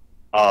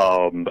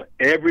 Everyone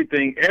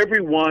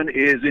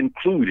is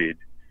included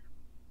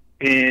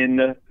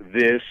in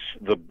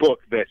the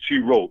book that she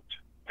wrote,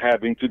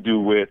 having to do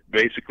with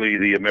basically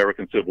the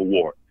American Civil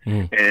War.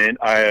 And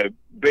I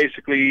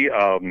basically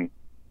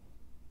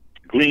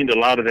gleaned a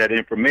lot of that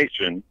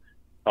information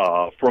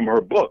from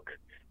her book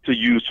to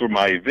use for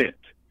my event.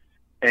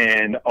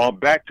 And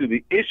back to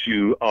the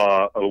issue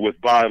with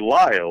Vi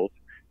Lyles,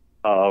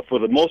 for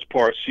the most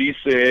part, she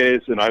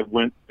says, and I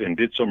went and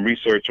did some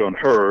research on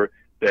her,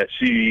 that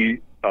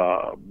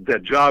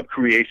that job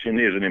creation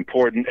is an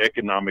important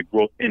economic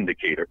growth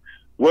indicator.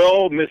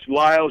 Well, Ms.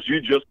 Lyles, you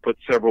just put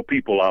several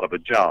people out of a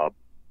job,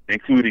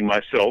 including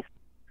myself,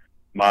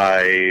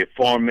 my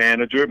farm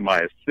manager,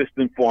 my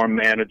assistant farm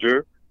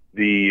manager,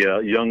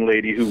 the young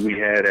lady who we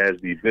had as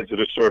the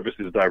visitor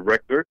services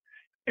director,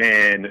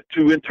 and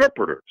 2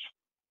 interpreters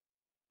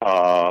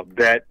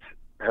that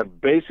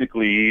have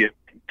basically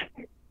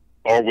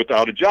are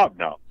without a job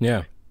now.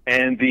 Yeah.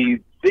 And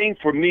the thing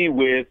for me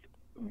with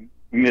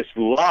Miss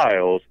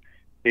Lyles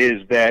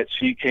is that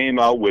she came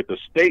out with a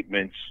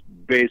statement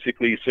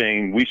basically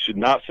saying we should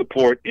not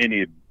support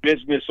any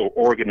business or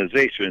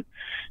organization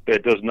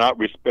that does not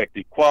respect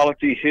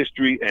equality,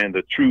 history, and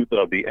the truth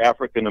of the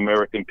African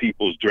American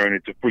people's journey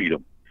to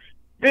freedom.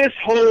 This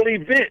whole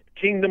event,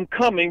 Kingdom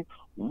Coming,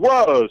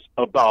 was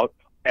about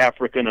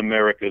African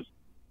American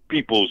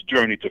people's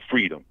journey to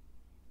freedom.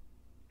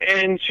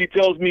 And she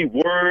tells me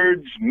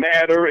words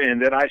matter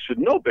and that I should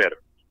know better.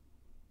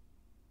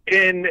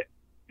 And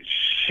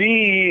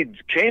she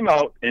came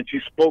out and she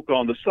spoke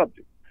on the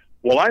subject.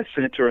 Well, I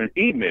sent her an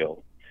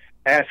email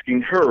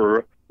asking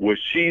her, was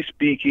she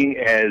speaking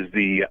as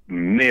the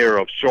mayor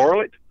of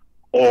Charlotte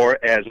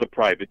or as a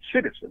private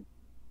citizen?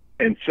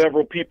 And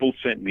several people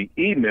sent me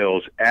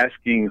emails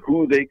asking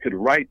who they could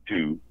write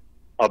to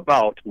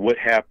about what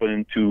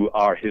happened to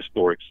our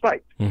historic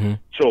site. Mm-hmm.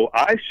 So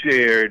I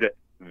shared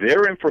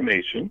their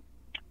information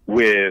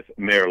with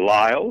Mayor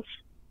Lyles,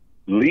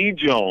 Lee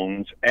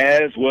Jones,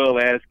 as well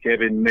as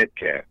Kevin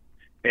Metcalf.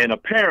 And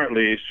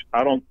apparently,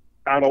 I don't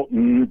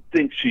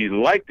think she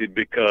liked it,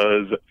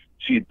 because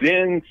she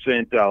then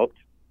sent out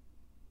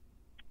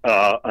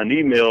an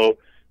email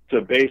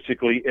to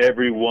basically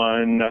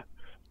everyone,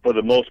 for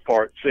the most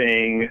part,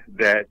 saying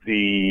that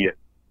she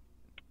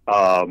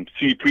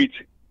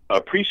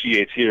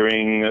appreciates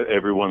hearing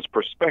everyone's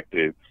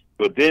perspective.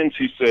 But then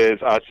she says,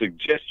 I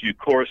suggest you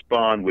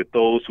correspond with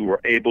those who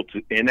are able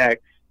to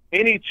enact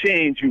any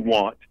change you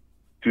want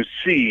to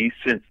see,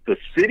 since the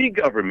city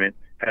government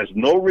has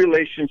no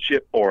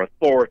relationship or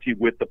authority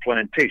with the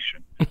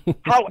plantation.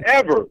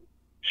 However,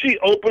 she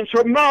opens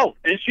her mouth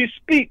and she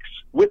speaks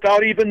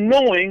without even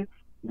knowing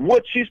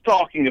what she's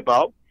talking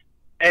about.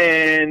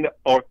 And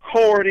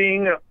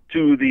according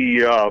to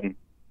the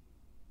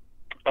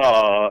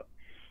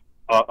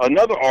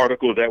another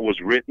article that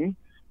was written,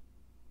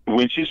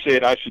 when she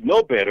said I should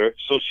know better,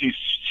 so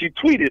she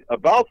tweeted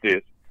about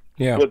this,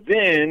 but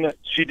then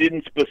she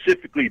didn't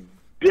specifically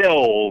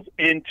delve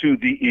into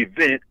the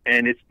event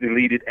and its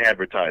deleted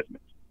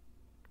advertisements.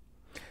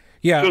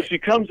 Yeah. So she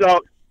comes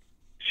out,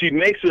 she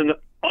makes an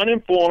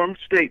uninformed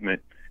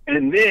statement,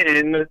 and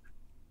then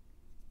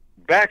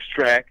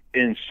backtrack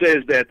and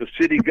says that the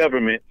city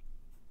government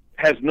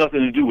has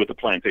nothing to do with the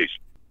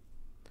plantation.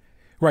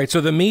 Right,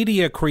 so the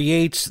media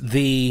creates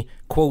the,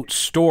 quote,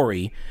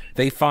 story.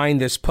 They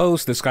find this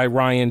post, this guy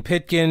Ryan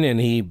Pitkin,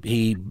 and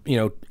he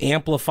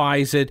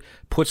amplifies it,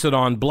 puts it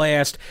on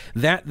blast.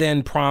 That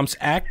then prompts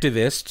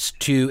activists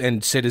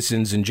and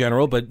citizens in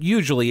general, but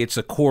usually it's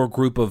a core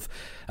group of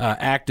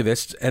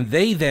activists, and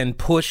they then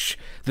push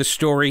the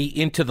story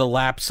into the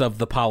laps of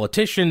the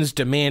politicians,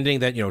 demanding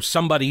that,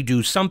 somebody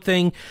do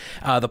something.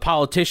 The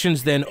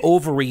politicians then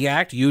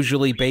overreact,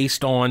 usually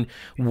based on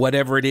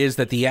whatever it is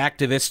that the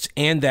activists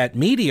and that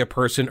media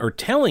person are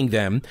telling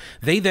them.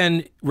 They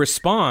then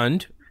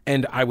respond,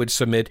 and I would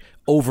submit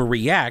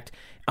overreact.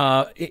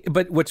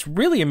 But what's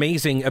really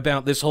amazing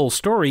about this whole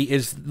story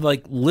is,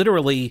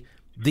 literally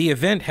the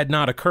event had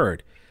not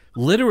occurred.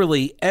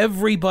 Literally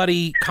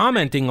everybody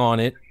commenting on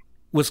it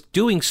was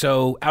doing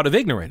so out of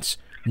ignorance.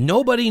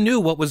 Nobody knew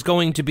what was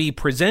going to be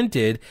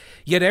presented,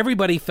 yet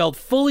everybody felt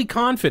fully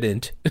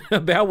confident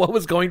about what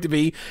was going to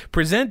be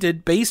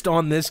presented based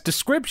on this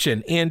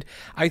description. And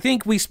I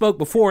think we spoke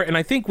before, and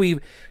I think we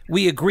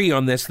agree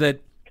on this, that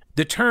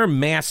the term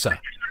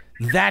massa,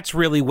 that's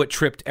really what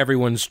tripped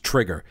everyone's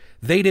trigger.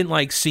 They didn't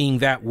like seeing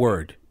that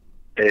word.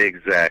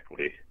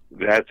 Exactly.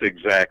 That's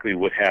exactly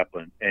what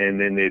happened. And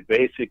then they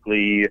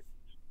basically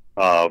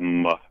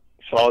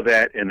saw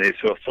that, and they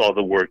saw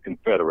the word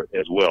Confederate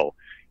as well.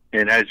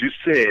 And as you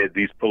said,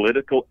 these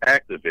political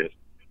activists,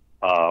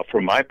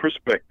 from my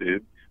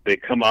perspective, they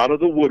come out of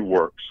the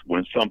woodworks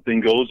when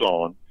something goes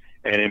on,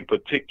 and in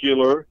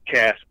particular,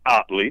 Cass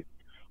Otley,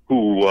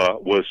 who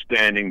was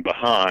standing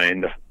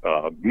behind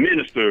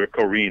Minister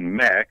Corinne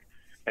Mack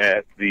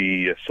at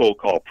the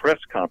so-called press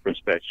conference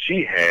that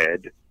she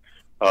had,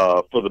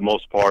 for the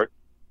most part.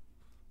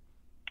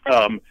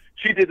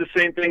 She did the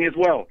same thing as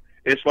well.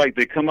 It's like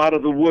they come out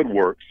of the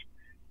woodworks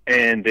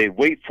and they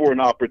wait for an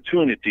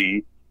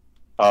opportunity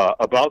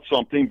about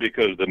something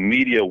because the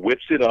media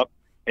whips it up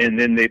and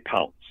then they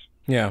pounce.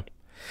 Yeah.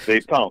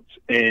 They pounce.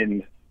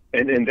 And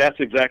that's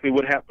exactly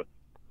what happened.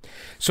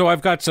 So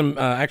I've got some,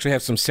 actually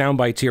have some sound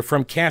bites here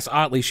from Cass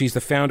Otley. She's the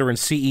founder and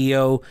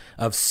CEO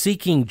of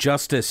Seeking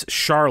Justice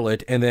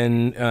Charlotte. And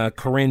then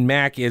Corinne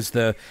Mack is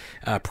the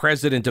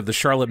president of the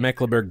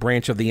Charlotte-Mecklenburg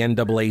branch of the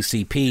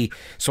NAACP.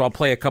 So I'll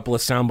play a couple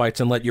of sound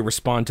bites and let you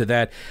respond to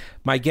that.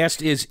 My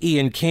guest is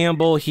Ian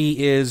Campbell.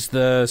 He is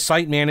the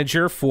site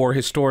manager for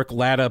Historic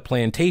Latta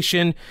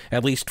Plantation,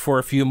 at least for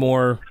a few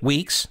more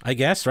weeks, I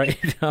guess, right?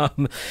 All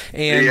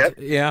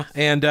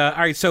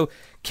right, so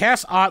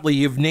Cass Otley,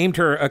 you've named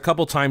her a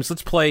couple times.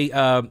 Let's play.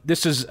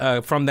 This is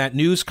from that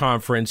news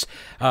conference,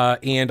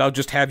 and I'll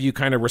just have you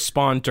kind of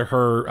respond to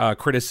her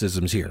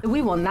criticisms here.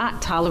 We will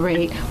not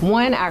tolerate,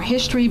 one, our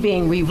history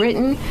being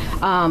rewritten,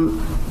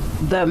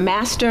 the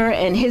master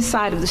and his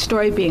side of the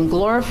story being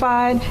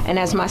glorified. And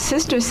as my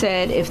sister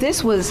said, if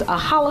this was a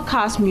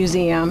Holocaust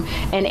museum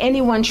and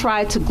anyone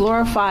tried to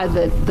glorify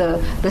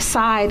the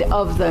side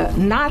of the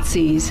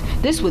Nazis,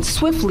 this would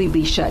swiftly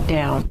be shut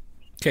down.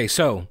 Okay,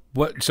 so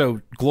what?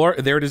 So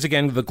there it is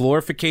again, the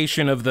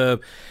glorification of the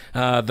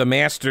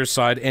master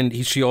side,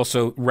 and she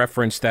also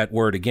referenced that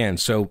word again.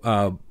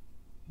 So,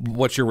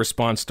 what's your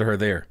response to her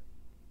there?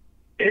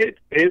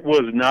 It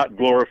was not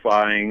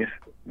glorifying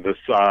the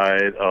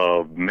side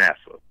of Massa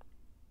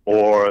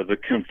or the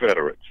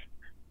Confederates,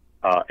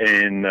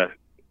 and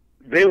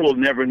they will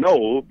never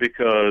know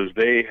because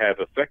they have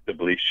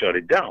effectively shut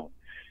it down.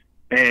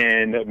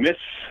 And Miss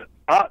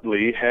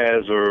Otley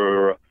has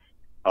her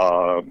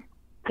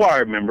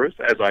choir members,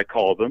 as I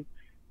call them.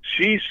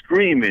 She's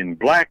screaming,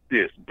 black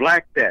this,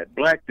 black that,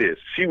 black this.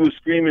 She was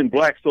screaming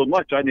black so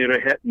much I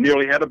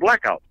nearly had a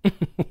blackout.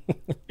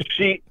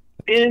 She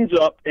ends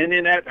up, and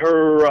then at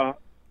her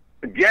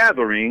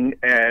gathering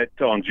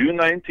on June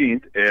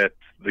 19th at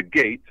the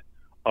gate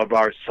of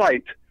our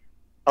site,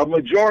 a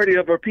majority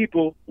of our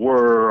people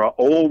were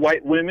old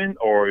white women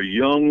or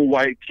young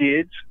white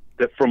kids,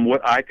 that from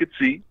what I could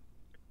see.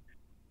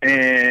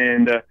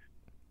 And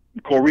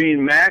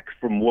Corinne Mack,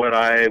 from what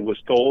I was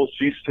told,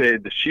 she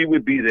said that she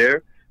would be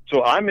there.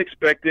 So I'm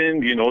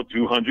expecting,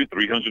 200,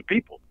 300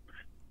 people.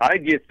 I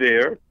get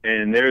there,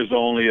 and there's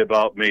only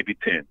about maybe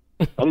 10,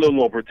 a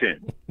little over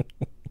 10.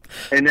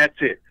 And that's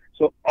it.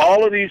 So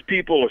all of these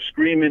people are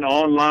screaming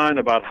online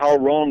about how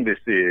wrong this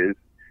is,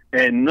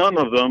 and none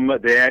of them,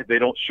 they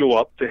don't show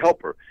up to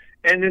help her.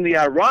 And then the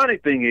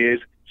ironic thing is,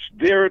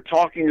 they're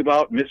talking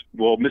about Miss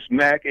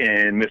Mack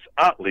and Miss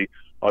Otley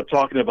are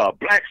talking about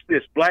blacks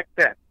this, black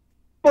that.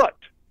 But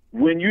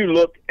when you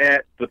look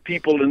at the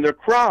people in their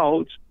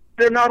crowds,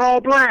 they're not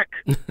all black.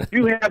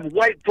 You have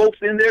white folks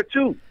in there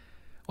too.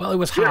 Well, it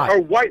was hot. There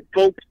are white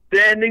folks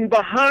standing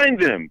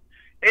behind them.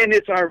 And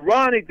it's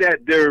ironic that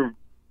they're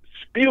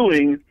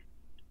spewing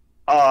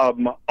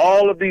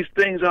all of these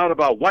things out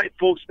about white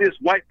folks this,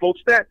 white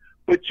folks that,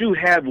 but you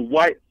have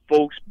white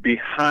folks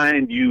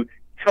behind you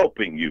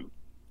helping you.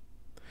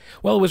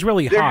 Well, it was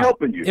really hot. They're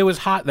helping you. It was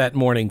hot that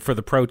morning for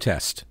the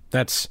protest.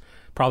 That's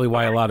probably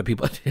why a lot of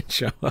people didn't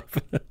show up.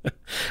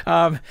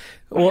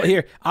 Well,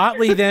 here,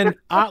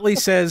 Otley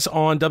says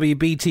on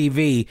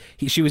WBTV,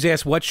 she was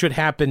asked what should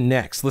happen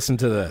next. Listen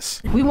to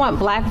this. We want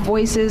black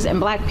voices and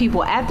black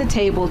people at the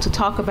table to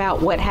talk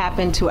about what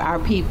happened to our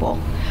people.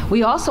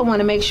 We also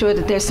want to make sure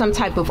that there's some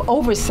type of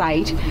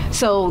oversight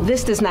so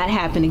this does not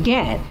happen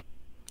again.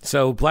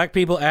 So black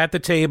people at the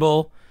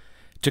table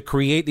to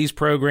create these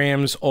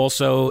programs.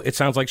 Also, it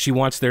sounds like she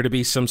wants there to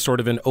be some sort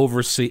of an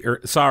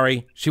overseer.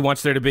 Sorry, she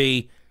wants there to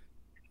be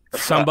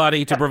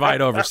somebody to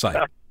provide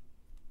oversight.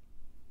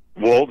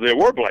 Well, there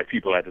were black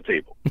people at the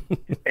table,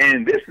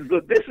 and this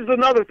is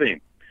another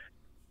thing.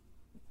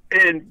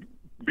 And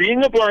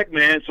being a black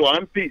man, so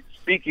I'm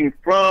speaking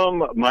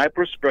from my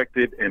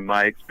perspective and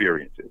my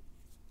experiences.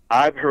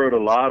 I've heard a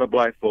lot of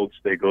black folks,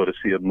 they go to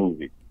see a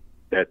movie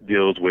that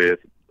deals with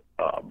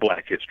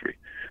black history.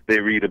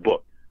 They read a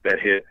book that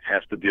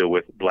has to deal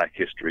with black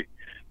history.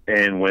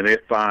 And when they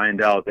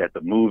find out that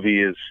the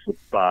movie is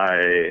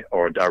by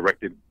or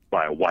directed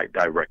by a white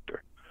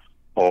director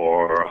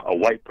or a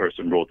white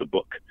person wrote the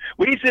book,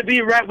 we should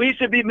be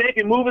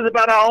making movies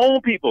about our own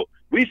people.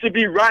 We should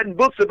be writing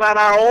books about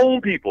our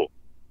own people.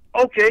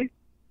 Okay.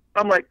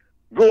 I'm like,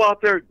 go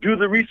out there, do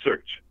the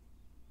research,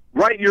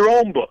 write your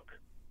own book.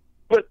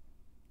 But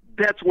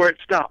that's where it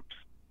stops.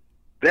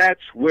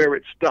 That's where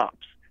it stops.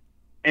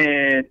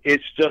 And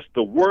it's just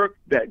the work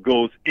that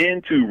goes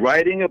into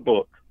writing a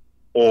book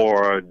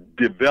or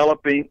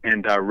developing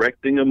and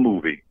directing a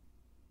movie.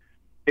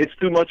 It's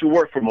too much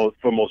work for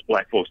most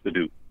black folks to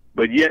do.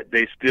 But yet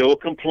they still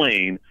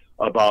complain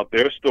about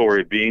their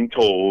story being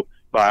told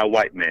by a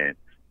white man.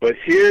 But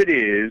here it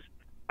is.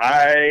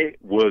 I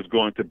was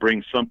going to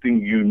bring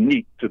something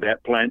unique to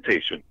that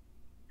plantation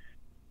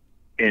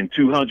in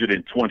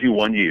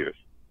 221 years.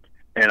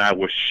 And I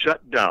was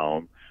shut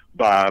down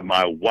by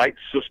my white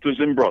sisters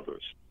and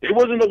brothers. It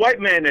wasn't the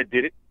white man that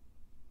did it.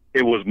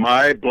 It was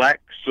my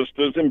black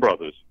sisters and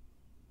brothers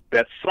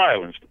that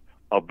silenced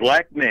a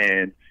black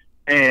man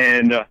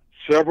and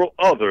several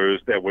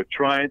others that were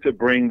trying to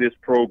bring this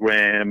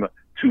program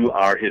to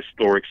our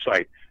historic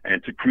site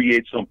and to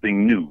create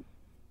something new.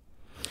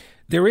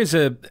 There is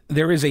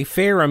a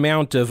fair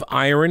amount of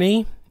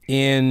irony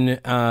in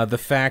the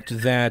fact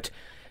that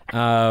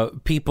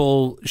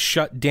people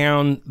shut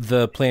down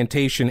the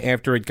plantation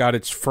after it got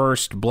its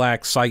first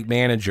black site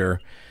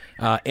manager,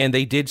 and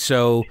they did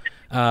so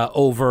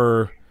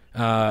over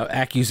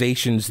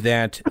accusations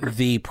that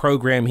the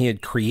program he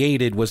had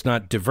created was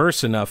not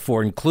diverse enough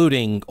for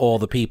including all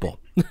the people.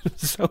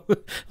 So,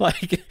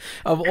 like,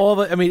 of all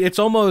the, I mean, it's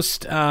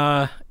almost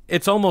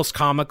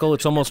comical.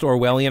 It's almost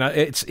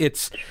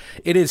Orwellian.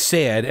 It is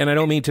sad, and I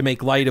don't mean to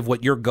make light of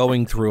what you're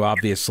going through,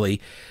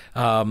 obviously.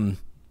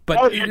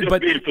 But being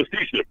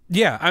facetious.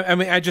 Yeah, I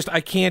mean,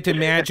 I can't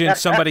imagine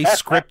somebody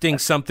scripting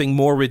something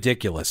more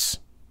ridiculous.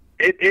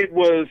 It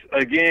was,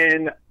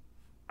 again,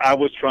 I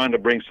was trying to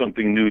bring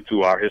something new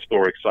to our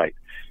historic site.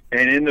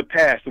 And in the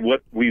past,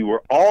 what we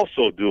were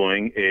also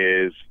doing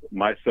is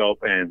myself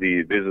and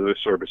the visitor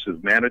services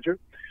manager,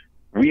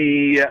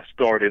 we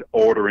started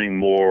ordering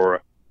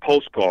more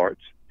postcards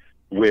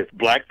with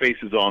black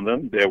faces on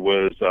them. There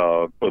was,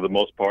 for the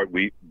most part,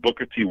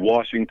 Booker T.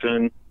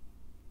 Washington,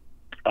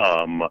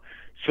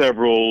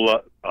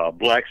 several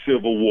black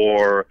Civil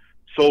War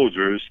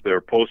soldiers,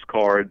 their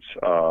postcards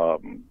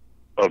of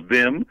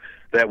them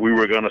that we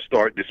were going to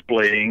start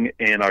displaying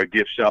in our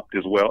gift shop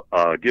as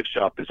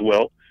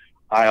well.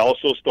 I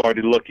also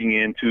started looking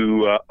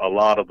into a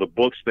lot of the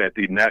books that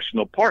the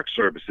National Park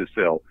Services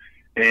sell,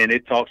 and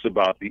it talks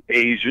about the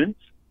Asians,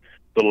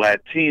 the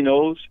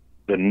Latinos,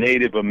 the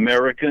Native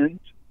Americans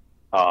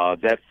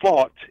that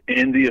fought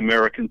in the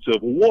American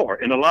Civil War,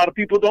 and a lot of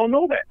people don't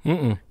know that.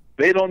 Mm-mm.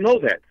 They don't know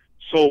that.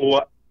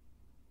 So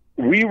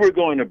we were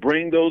going to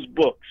bring those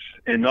books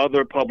and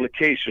other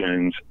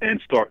publications and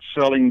start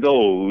selling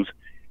those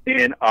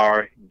in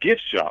our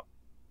gift shop.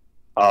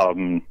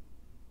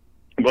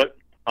 But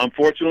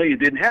unfortunately, it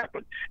didn't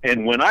happen.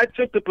 And when I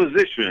took the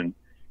position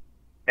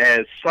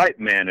as site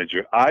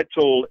manager, I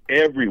told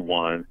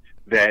everyone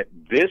that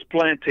this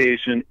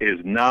plantation is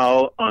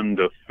now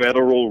under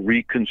federal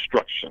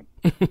reconstruction.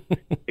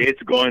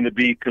 It's going to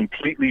be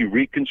completely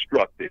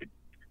reconstructed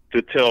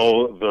to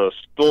tell the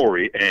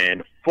story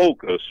and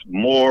focus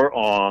more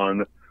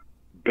on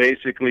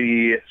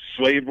basically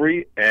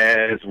slavery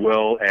as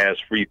well as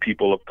free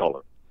people of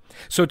color.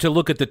 So to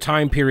look at the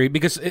time period,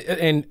 because,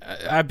 and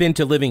I've been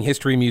to living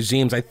history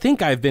museums. I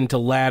think I've been to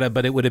LADA,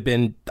 but it would have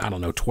been,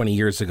 20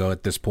 years ago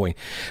at this point.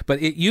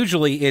 But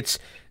usually it's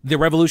the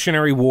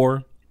Revolutionary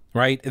War,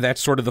 right? That's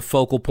sort of the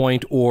focal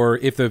point, or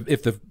if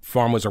the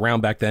farm was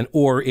around back then,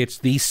 or it's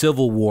the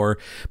Civil War.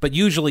 But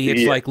usually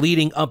it's like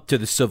leading up to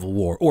the Civil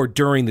War or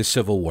during the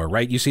Civil War,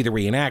 right? You see the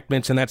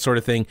reenactments and that sort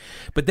of thing.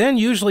 But then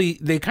usually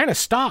they kind of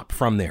stop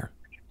from there.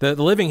 The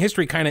living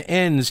history kind of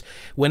ends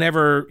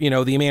whenever,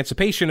 the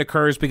emancipation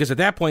occurs, because at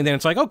that point, then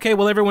it's like, okay,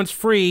 well, everyone's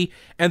free,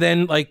 and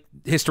then, like,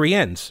 history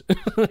ends.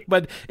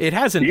 But it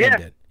hasn't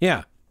ended.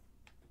 Yeah.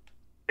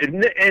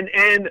 And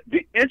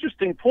the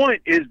interesting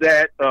point is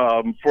that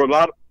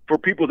for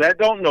people that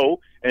don't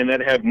know and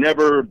that have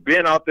never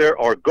been out there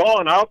or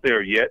gone out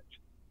there yet,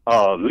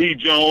 Lee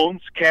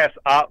Jones, Cass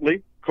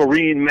Otley,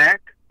 Corrine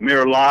Mack,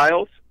 Mayor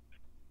Lyles,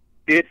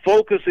 it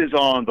focuses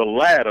on the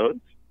Lattas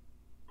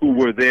who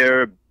were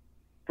there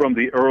from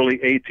the early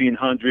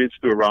 1800s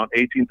to around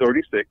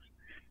 1836.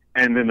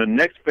 And then the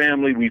next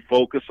family we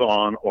focus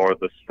on are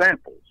the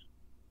Samples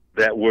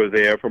that were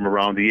there from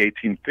around the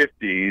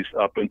 1850s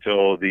up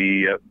until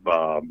the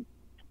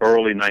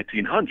early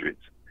 1900s.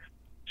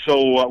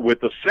 So with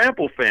the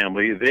Sample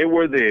family, they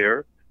were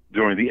there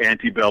during the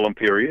antebellum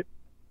period.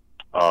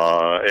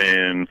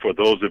 And for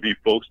those of you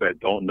folks that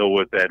don't know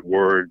what that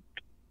word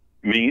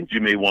means,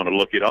 you may want to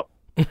look it up.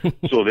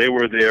 So they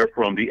were there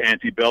from the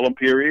antebellum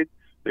period.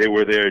 They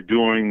were there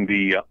during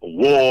the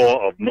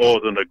War of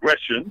Northern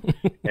Aggression,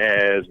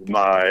 as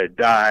my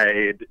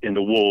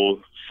dyed-in-the-wool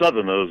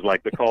Southerners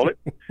like to call it.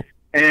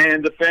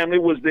 And the family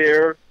was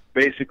there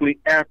basically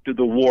after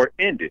the war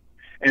ended.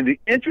 And the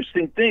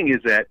interesting thing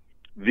is that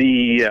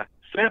the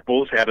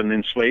Samples had an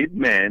enslaved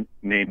man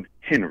named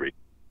Henry.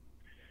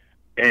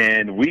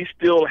 And we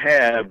still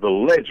have the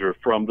ledger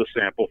from the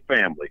Sample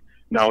family.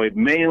 Now, it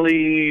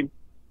mainly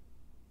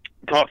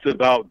talks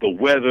about the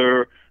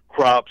weather,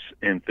 crops,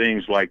 and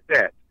things like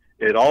that.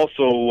 It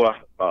also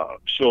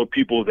showed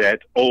people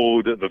that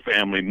owed the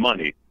family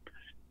money.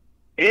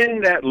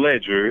 In that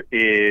ledger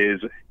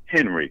is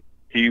Henry.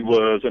 He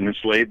was an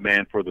enslaved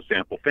man for the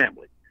Sample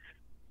family.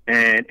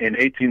 And in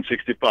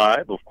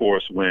 1865, of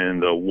course, when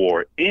the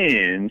war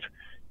ends,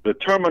 the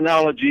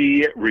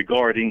terminology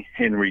regarding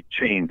Henry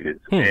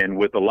changes. And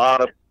with a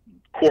lot of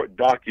court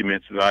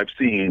documents that I've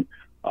seen,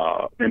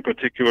 in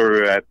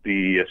particular at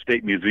the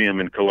State Museum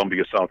in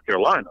Columbia, South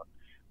Carolina,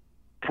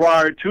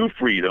 prior to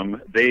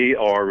freedom, they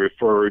are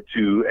referred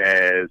to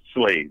as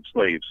slaves.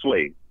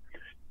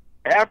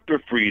 After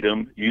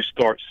freedom, you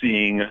start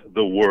seeing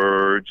the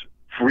words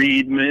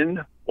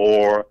freedmen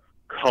or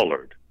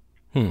colored.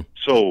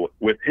 So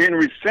with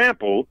Henry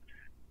Sample,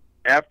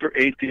 after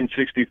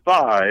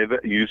 1865,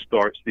 you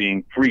start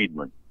seeing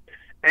freedmen.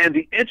 And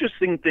the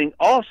interesting thing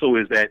also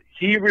is that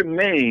he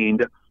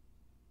remained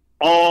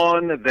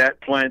on that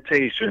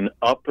plantation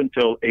up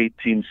until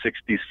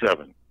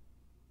 1867.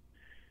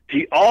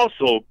 He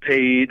also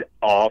paid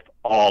off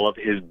all of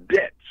his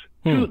debts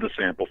to the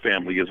Sample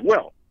family as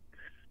well.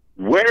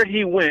 Where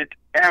he went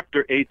after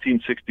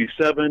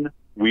 1867,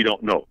 we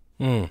don't know.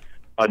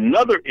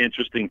 Another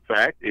interesting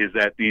fact is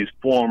that these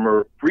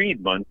former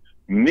freedmen,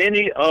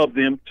 many of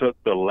them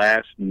took the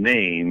last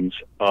names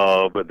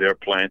of their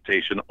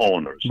plantation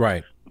owners.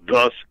 Right.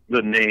 Thus,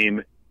 the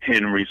name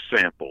Henry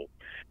Sample.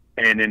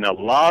 And in a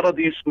lot of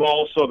these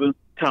small southern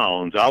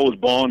towns, I was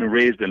born and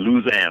raised in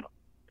Louisiana.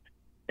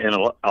 And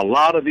a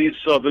lot of these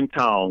southern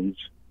towns,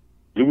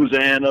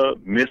 Louisiana,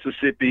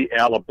 Mississippi,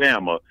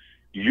 Alabama,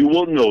 you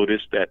will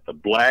notice that the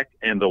black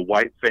and the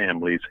white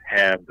families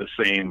have the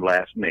same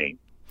last name.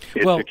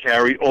 It's a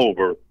carry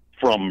over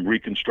from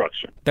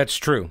Reconstruction. That's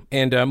true.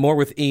 And more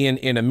with Ian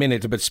in a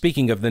minute. But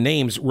speaking of the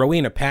names,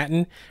 Rowena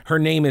Patton, her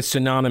name is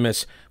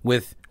synonymous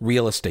with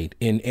real estate.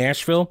 In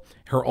Asheville,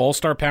 her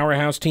all-star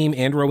powerhouse team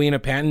and Rowena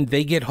Patton,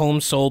 they get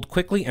homes sold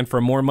quickly and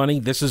for more money.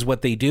 This is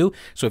what they do.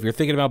 So if you're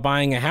thinking about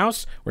buying a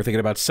house or thinking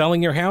about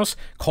selling your house,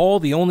 call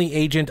the only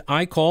agent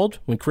I called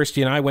when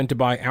Christy and I went to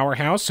buy our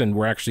house, and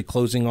we're actually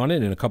closing on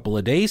it in a couple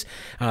of days.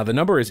 The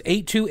number is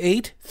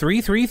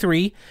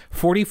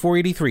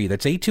 828-333-4483.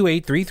 That's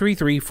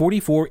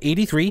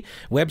 828-333-4483.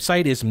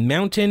 Website is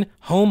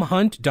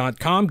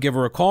mountainhomehunt.com. Give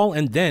her a call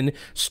and then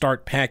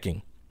start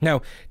packing.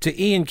 Now, to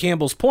Ian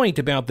Campbell's point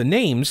about the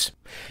names,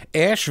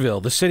 Asheville,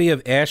 the city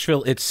of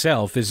Asheville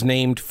itself, is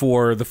named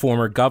for the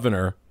former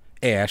governor,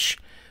 Ash,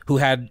 who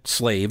had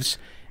slaves,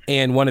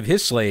 and one of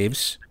his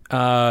slaves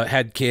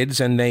had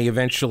kids, and they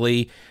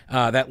eventually,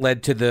 that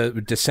led to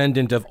the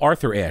descendant of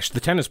Arthur Ashe,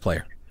 the tennis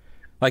player.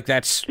 Like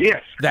that's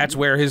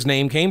where his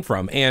name came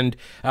from, and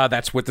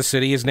that's what the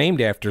city is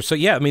named after. So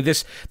yeah, I mean,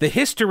 the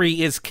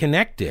history is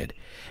connected,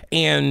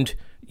 and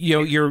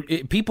you're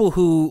people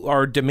who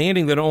are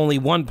demanding that only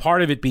one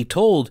part of it be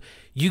told.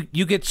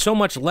 You get so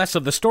much less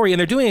of the story, and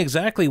they're doing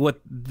exactly what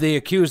they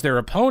accuse their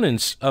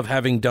opponents of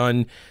having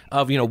done,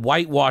 of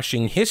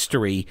whitewashing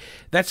history.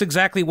 That's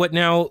exactly what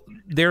now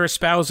they're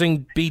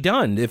espousing be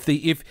done. If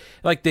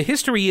the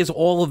history is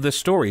all of the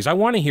stories, I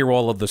want to hear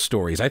all of the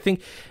stories. I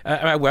think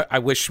I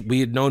wish we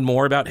had known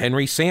more about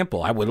Henry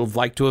Sample. I would have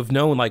liked to have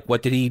known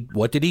what did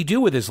he do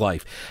with his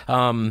life?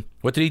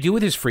 What did he do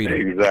with his freedom?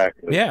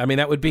 Exactly. Yeah, I mean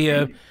that would be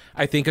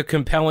I think a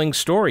compelling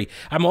story.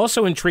 I'm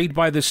also intrigued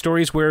by the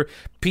stories where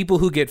people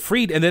who get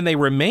freed and then they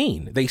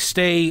remain. They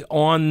stay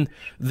on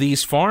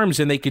these farms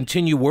and they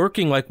continue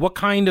working. Like what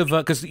kind of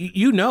because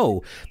you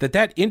know that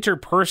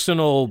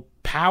interpersonal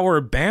power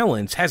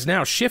balance has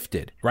now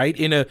shifted, right,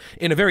 in a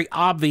very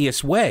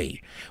obvious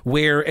way,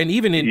 where, and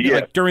even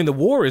in during the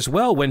war as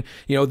well, when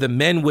the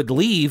men would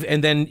leave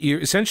and then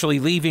you're essentially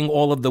leaving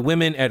all of the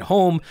women at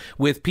home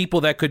with people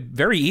that could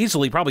very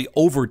easily probably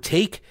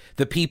overtake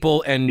the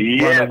people and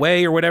run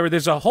away or whatever.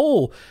 There's a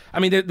whole, I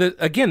mean,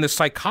 the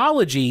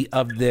psychology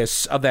of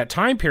that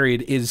time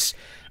period is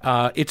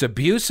it's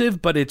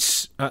abusive, but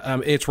it's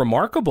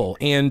remarkable.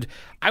 And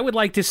I would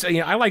like to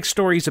say, I like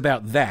stories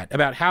about that,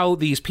 about how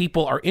these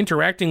people are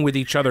interacting with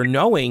each other,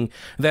 knowing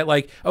that,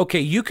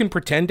 okay, you can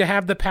pretend to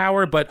have the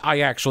power, but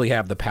I actually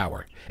have the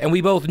power. And we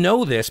both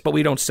know this, but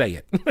we don't say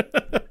it.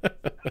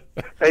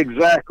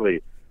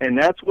 Exactly. And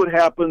that's what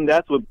happened.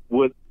 That's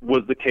what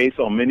was the case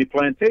on many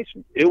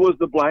plantations. It was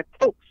the black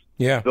folks.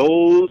 Yeah.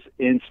 Those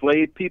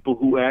enslaved people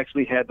who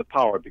actually had the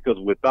power, because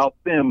without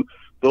them,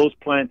 those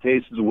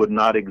plantations would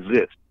not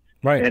exist.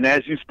 Right. And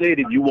as you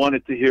stated, you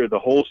wanted to hear the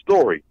whole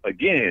story.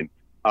 Again,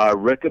 I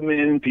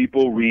recommend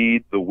people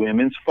read The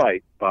Women's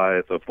Fight by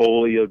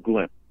Thafolia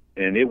Glimp,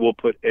 and it will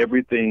put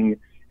everything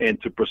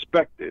into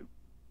perspective.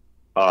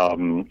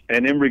 And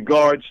in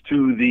regards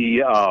to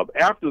the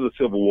after the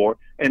Civil War,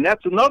 and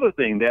that's another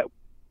thing that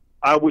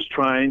I was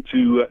trying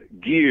to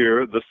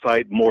gear the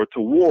site more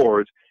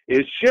towards,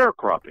 is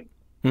sharecropping.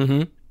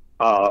 Mm-hmm.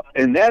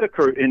 And that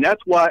occurred, and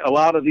that's why a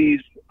lot of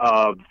these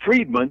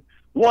freedmen,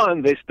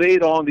 one, they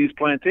stayed on these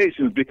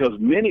plantations because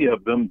many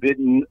of them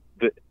didn't,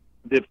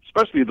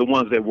 especially the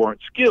ones that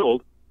weren't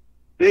skilled,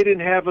 they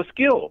didn't have a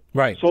skill.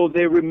 Right. So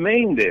they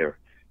remained there.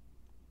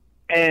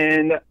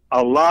 And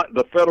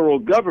the federal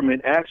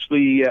government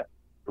actually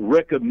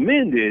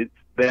recommended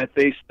that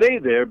they stay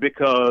there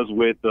because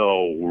with the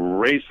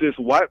racist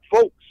white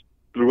folks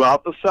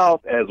throughout the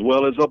South as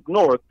well as up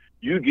north,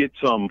 you get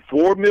some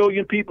 4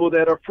 million people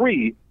that are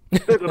free.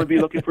 They're going to be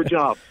looking for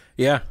jobs.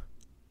 Yeah.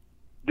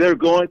 They're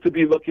going to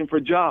be looking for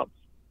jobs.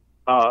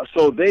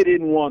 So they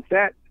didn't want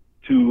that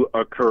to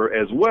occur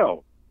as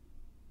well.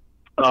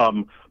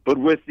 But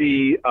with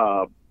the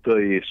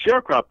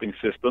sharecropping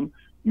system,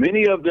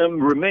 many of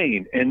them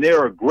remain, and there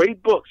are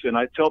great books. And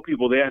I tell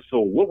people, they ask, so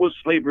what was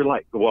slavery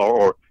like,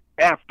 or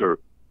after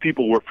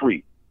people were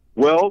free?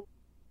 Well,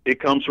 it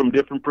comes from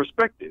different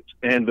perspectives.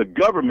 And the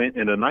government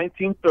in the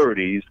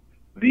 1930s,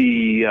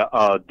 the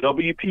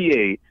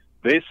WPA,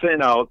 they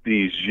sent out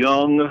these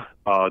young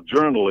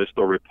journalists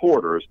or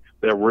reporters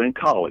that were in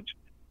college.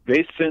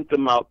 They sent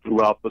them out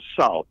throughout the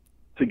South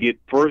to get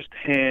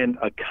firsthand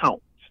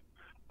accounts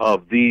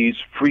of these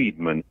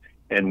freedmen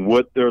and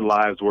what their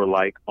lives were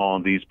like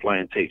on these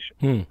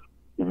plantations.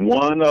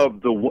 One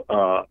of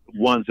the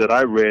ones that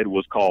I read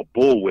was called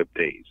Bullwhip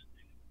Days,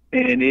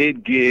 and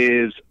it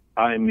gives,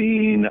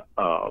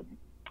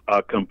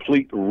 a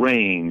complete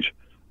range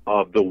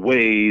of the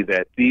way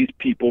that these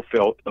people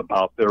felt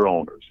about their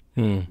owners.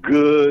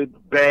 Good,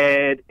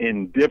 bad,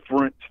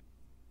 indifferent.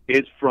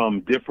 It's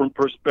from different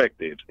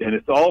perspectives. And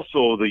it's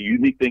also, the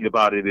unique thing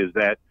about it is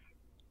that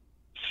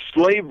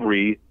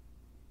slavery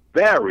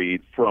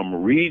varied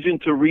from region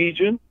to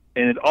region,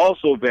 and it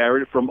also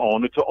varied from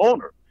owner to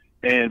owner.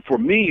 And for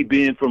me,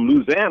 being from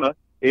Louisiana,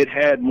 it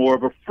had more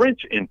of a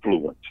French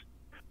influence.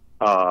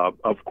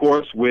 Of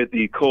course, with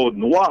the Code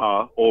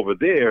Noir over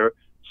there,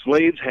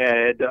 slaves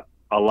had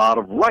a lot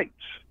of rights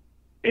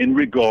in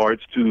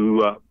regards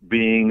to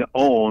being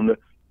owned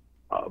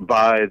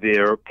by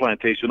their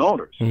plantation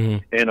owners.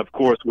 And of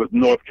course, with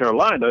North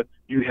Carolina,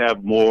 you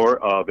have more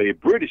of a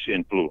British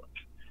influence.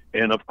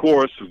 And of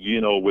course,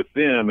 with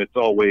them, it's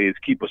always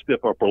keep a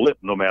stiff upper lip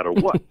no matter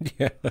what.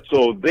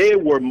 So they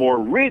were more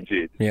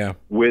rigid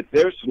with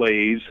their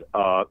slaves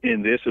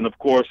in this. And of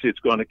course, it's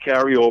going to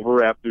carry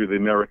over after the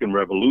American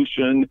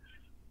Revolution.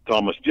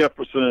 Thomas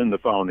Jefferson, the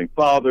founding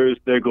fathers,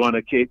 they're going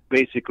to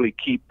basically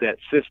keep that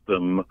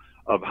system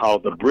of how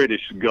the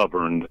British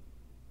governed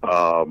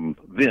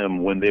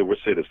them when they were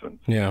citizens.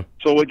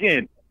 So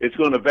again, it's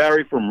going to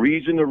vary from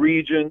region to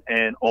region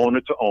and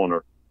owner to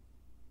owner.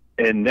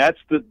 And that's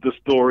the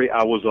story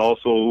I was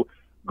also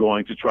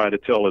going to try to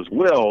tell as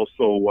well.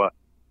 So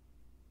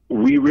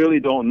we really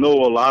don't know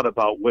a lot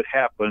about what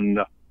happened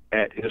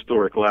at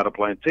Historic Latta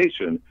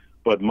Plantation,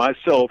 but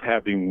myself,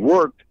 having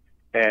worked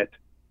at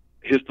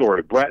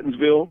Historic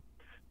Brattonsville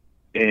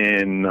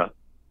in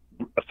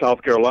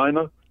South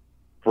Carolina,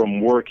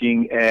 from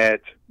working at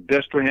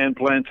Destrehan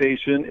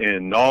Plantation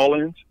in New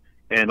Orleans,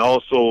 and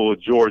also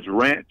George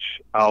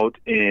Ranch out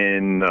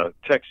in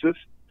Texas,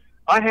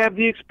 I have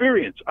the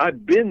experience.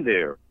 I've been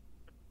there.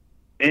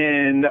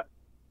 And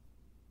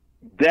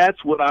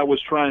that's what I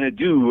was trying to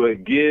do,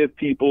 give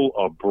people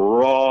a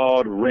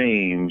broad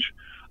range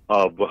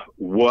of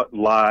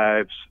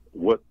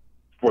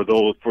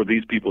for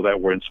these people that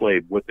were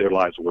enslaved, what their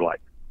lives were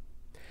like.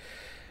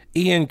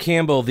 Ian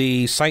Campbell,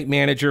 the site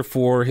manager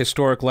for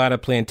Historic Latta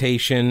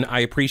Plantation, I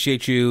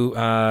appreciate you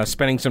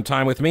spending some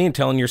time with me and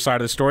telling your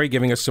side of the story,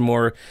 giving us some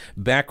more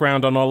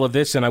background on all of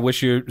this, and I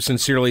wish you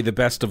sincerely the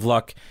best of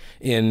luck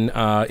in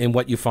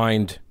what you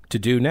find to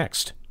do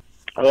next.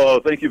 Oh,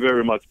 thank you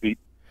very much, Pete.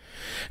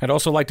 I'd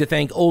also like to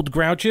thank Old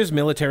Grouch's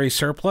Military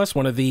Surplus,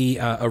 one of the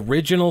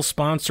original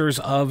sponsors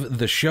of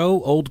the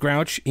show. Old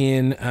Grouch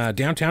in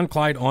downtown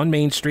Clyde on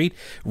Main Street.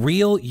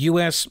 Real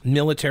U.S.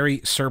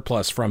 military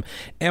surplus, from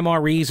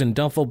MREs and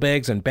duffel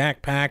bags and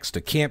backpacks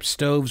to camp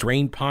stoves,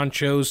 rain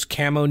ponchos,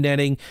 camo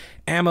netting,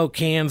 ammo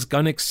cans,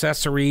 gun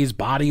accessories,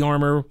 body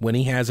armor when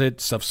he has it.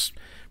 Stuff's,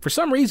 for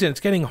some reason,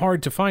 it's getting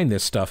hard to find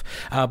this stuff.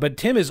 But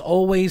Tim is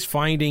always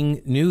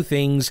finding new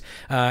things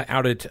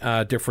out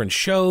at different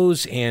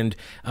shows and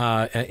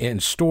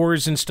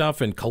stores and stuff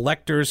and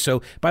collectors.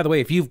 So, by the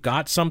way, if you've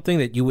got something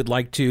that you would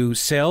like to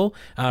sell,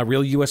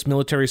 real U.S.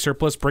 military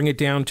surplus, bring it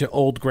down to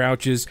Old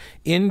Grouch's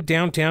in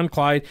downtown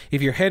Clyde.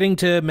 If you're heading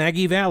to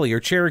Maggie Valley or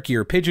Cherokee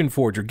or Pigeon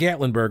Forge or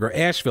Gatlinburg or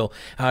Asheville,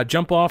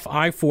 jump off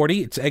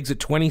I-40. It's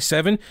exit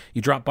 27.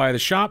 You drop by the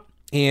shop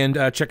and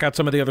check out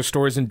some of the other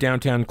stores in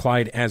downtown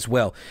Clyde as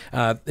well.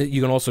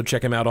 You can also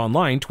check them out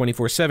online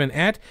 24/7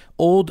 at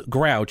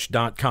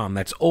oldgrouch.com.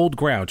 That's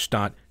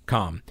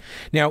oldgrouch.com.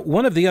 Now,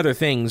 one of the other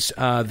things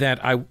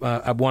that I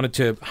wanted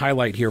to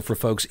highlight here for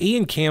folks,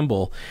 Ian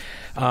Campbell,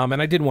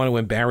 and I didn't want to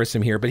embarrass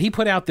him here, but he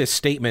put out this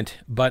statement,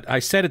 but I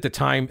said at the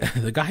time,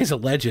 the guy's a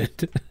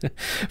legend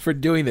for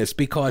doing this,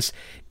 because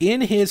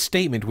in his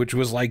statement, which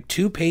was like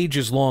 2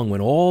 pages long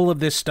when all of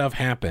this stuff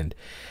happened,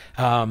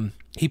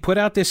 he put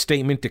out this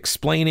statement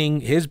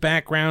explaining his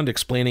background,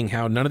 explaining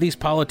how none of these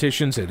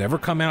politicians had ever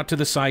come out to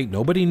the site.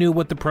 Nobody knew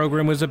what the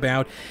program was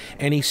about.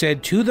 And he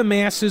said, to the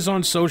masses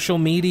on social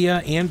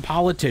media and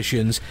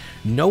politicians,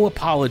 no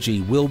apology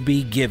will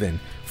be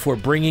given for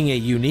bringing a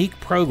unique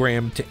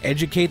program to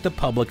educate the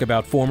public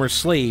about former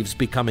slaves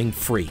becoming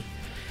free.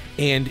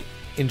 And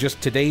in just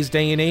today's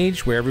day and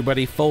age, where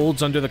everybody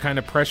folds under the kind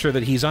of pressure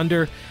that he's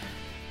under,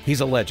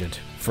 he's a legend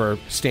for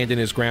standing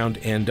his ground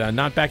and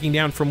not backing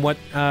down from what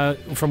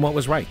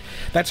was right.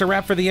 That's a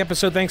wrap for the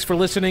episode. Thanks for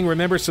listening.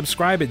 Remember,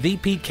 subscribe at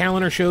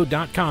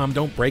thepetekalinershow.com.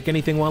 Don't break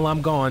anything while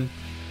I'm gone.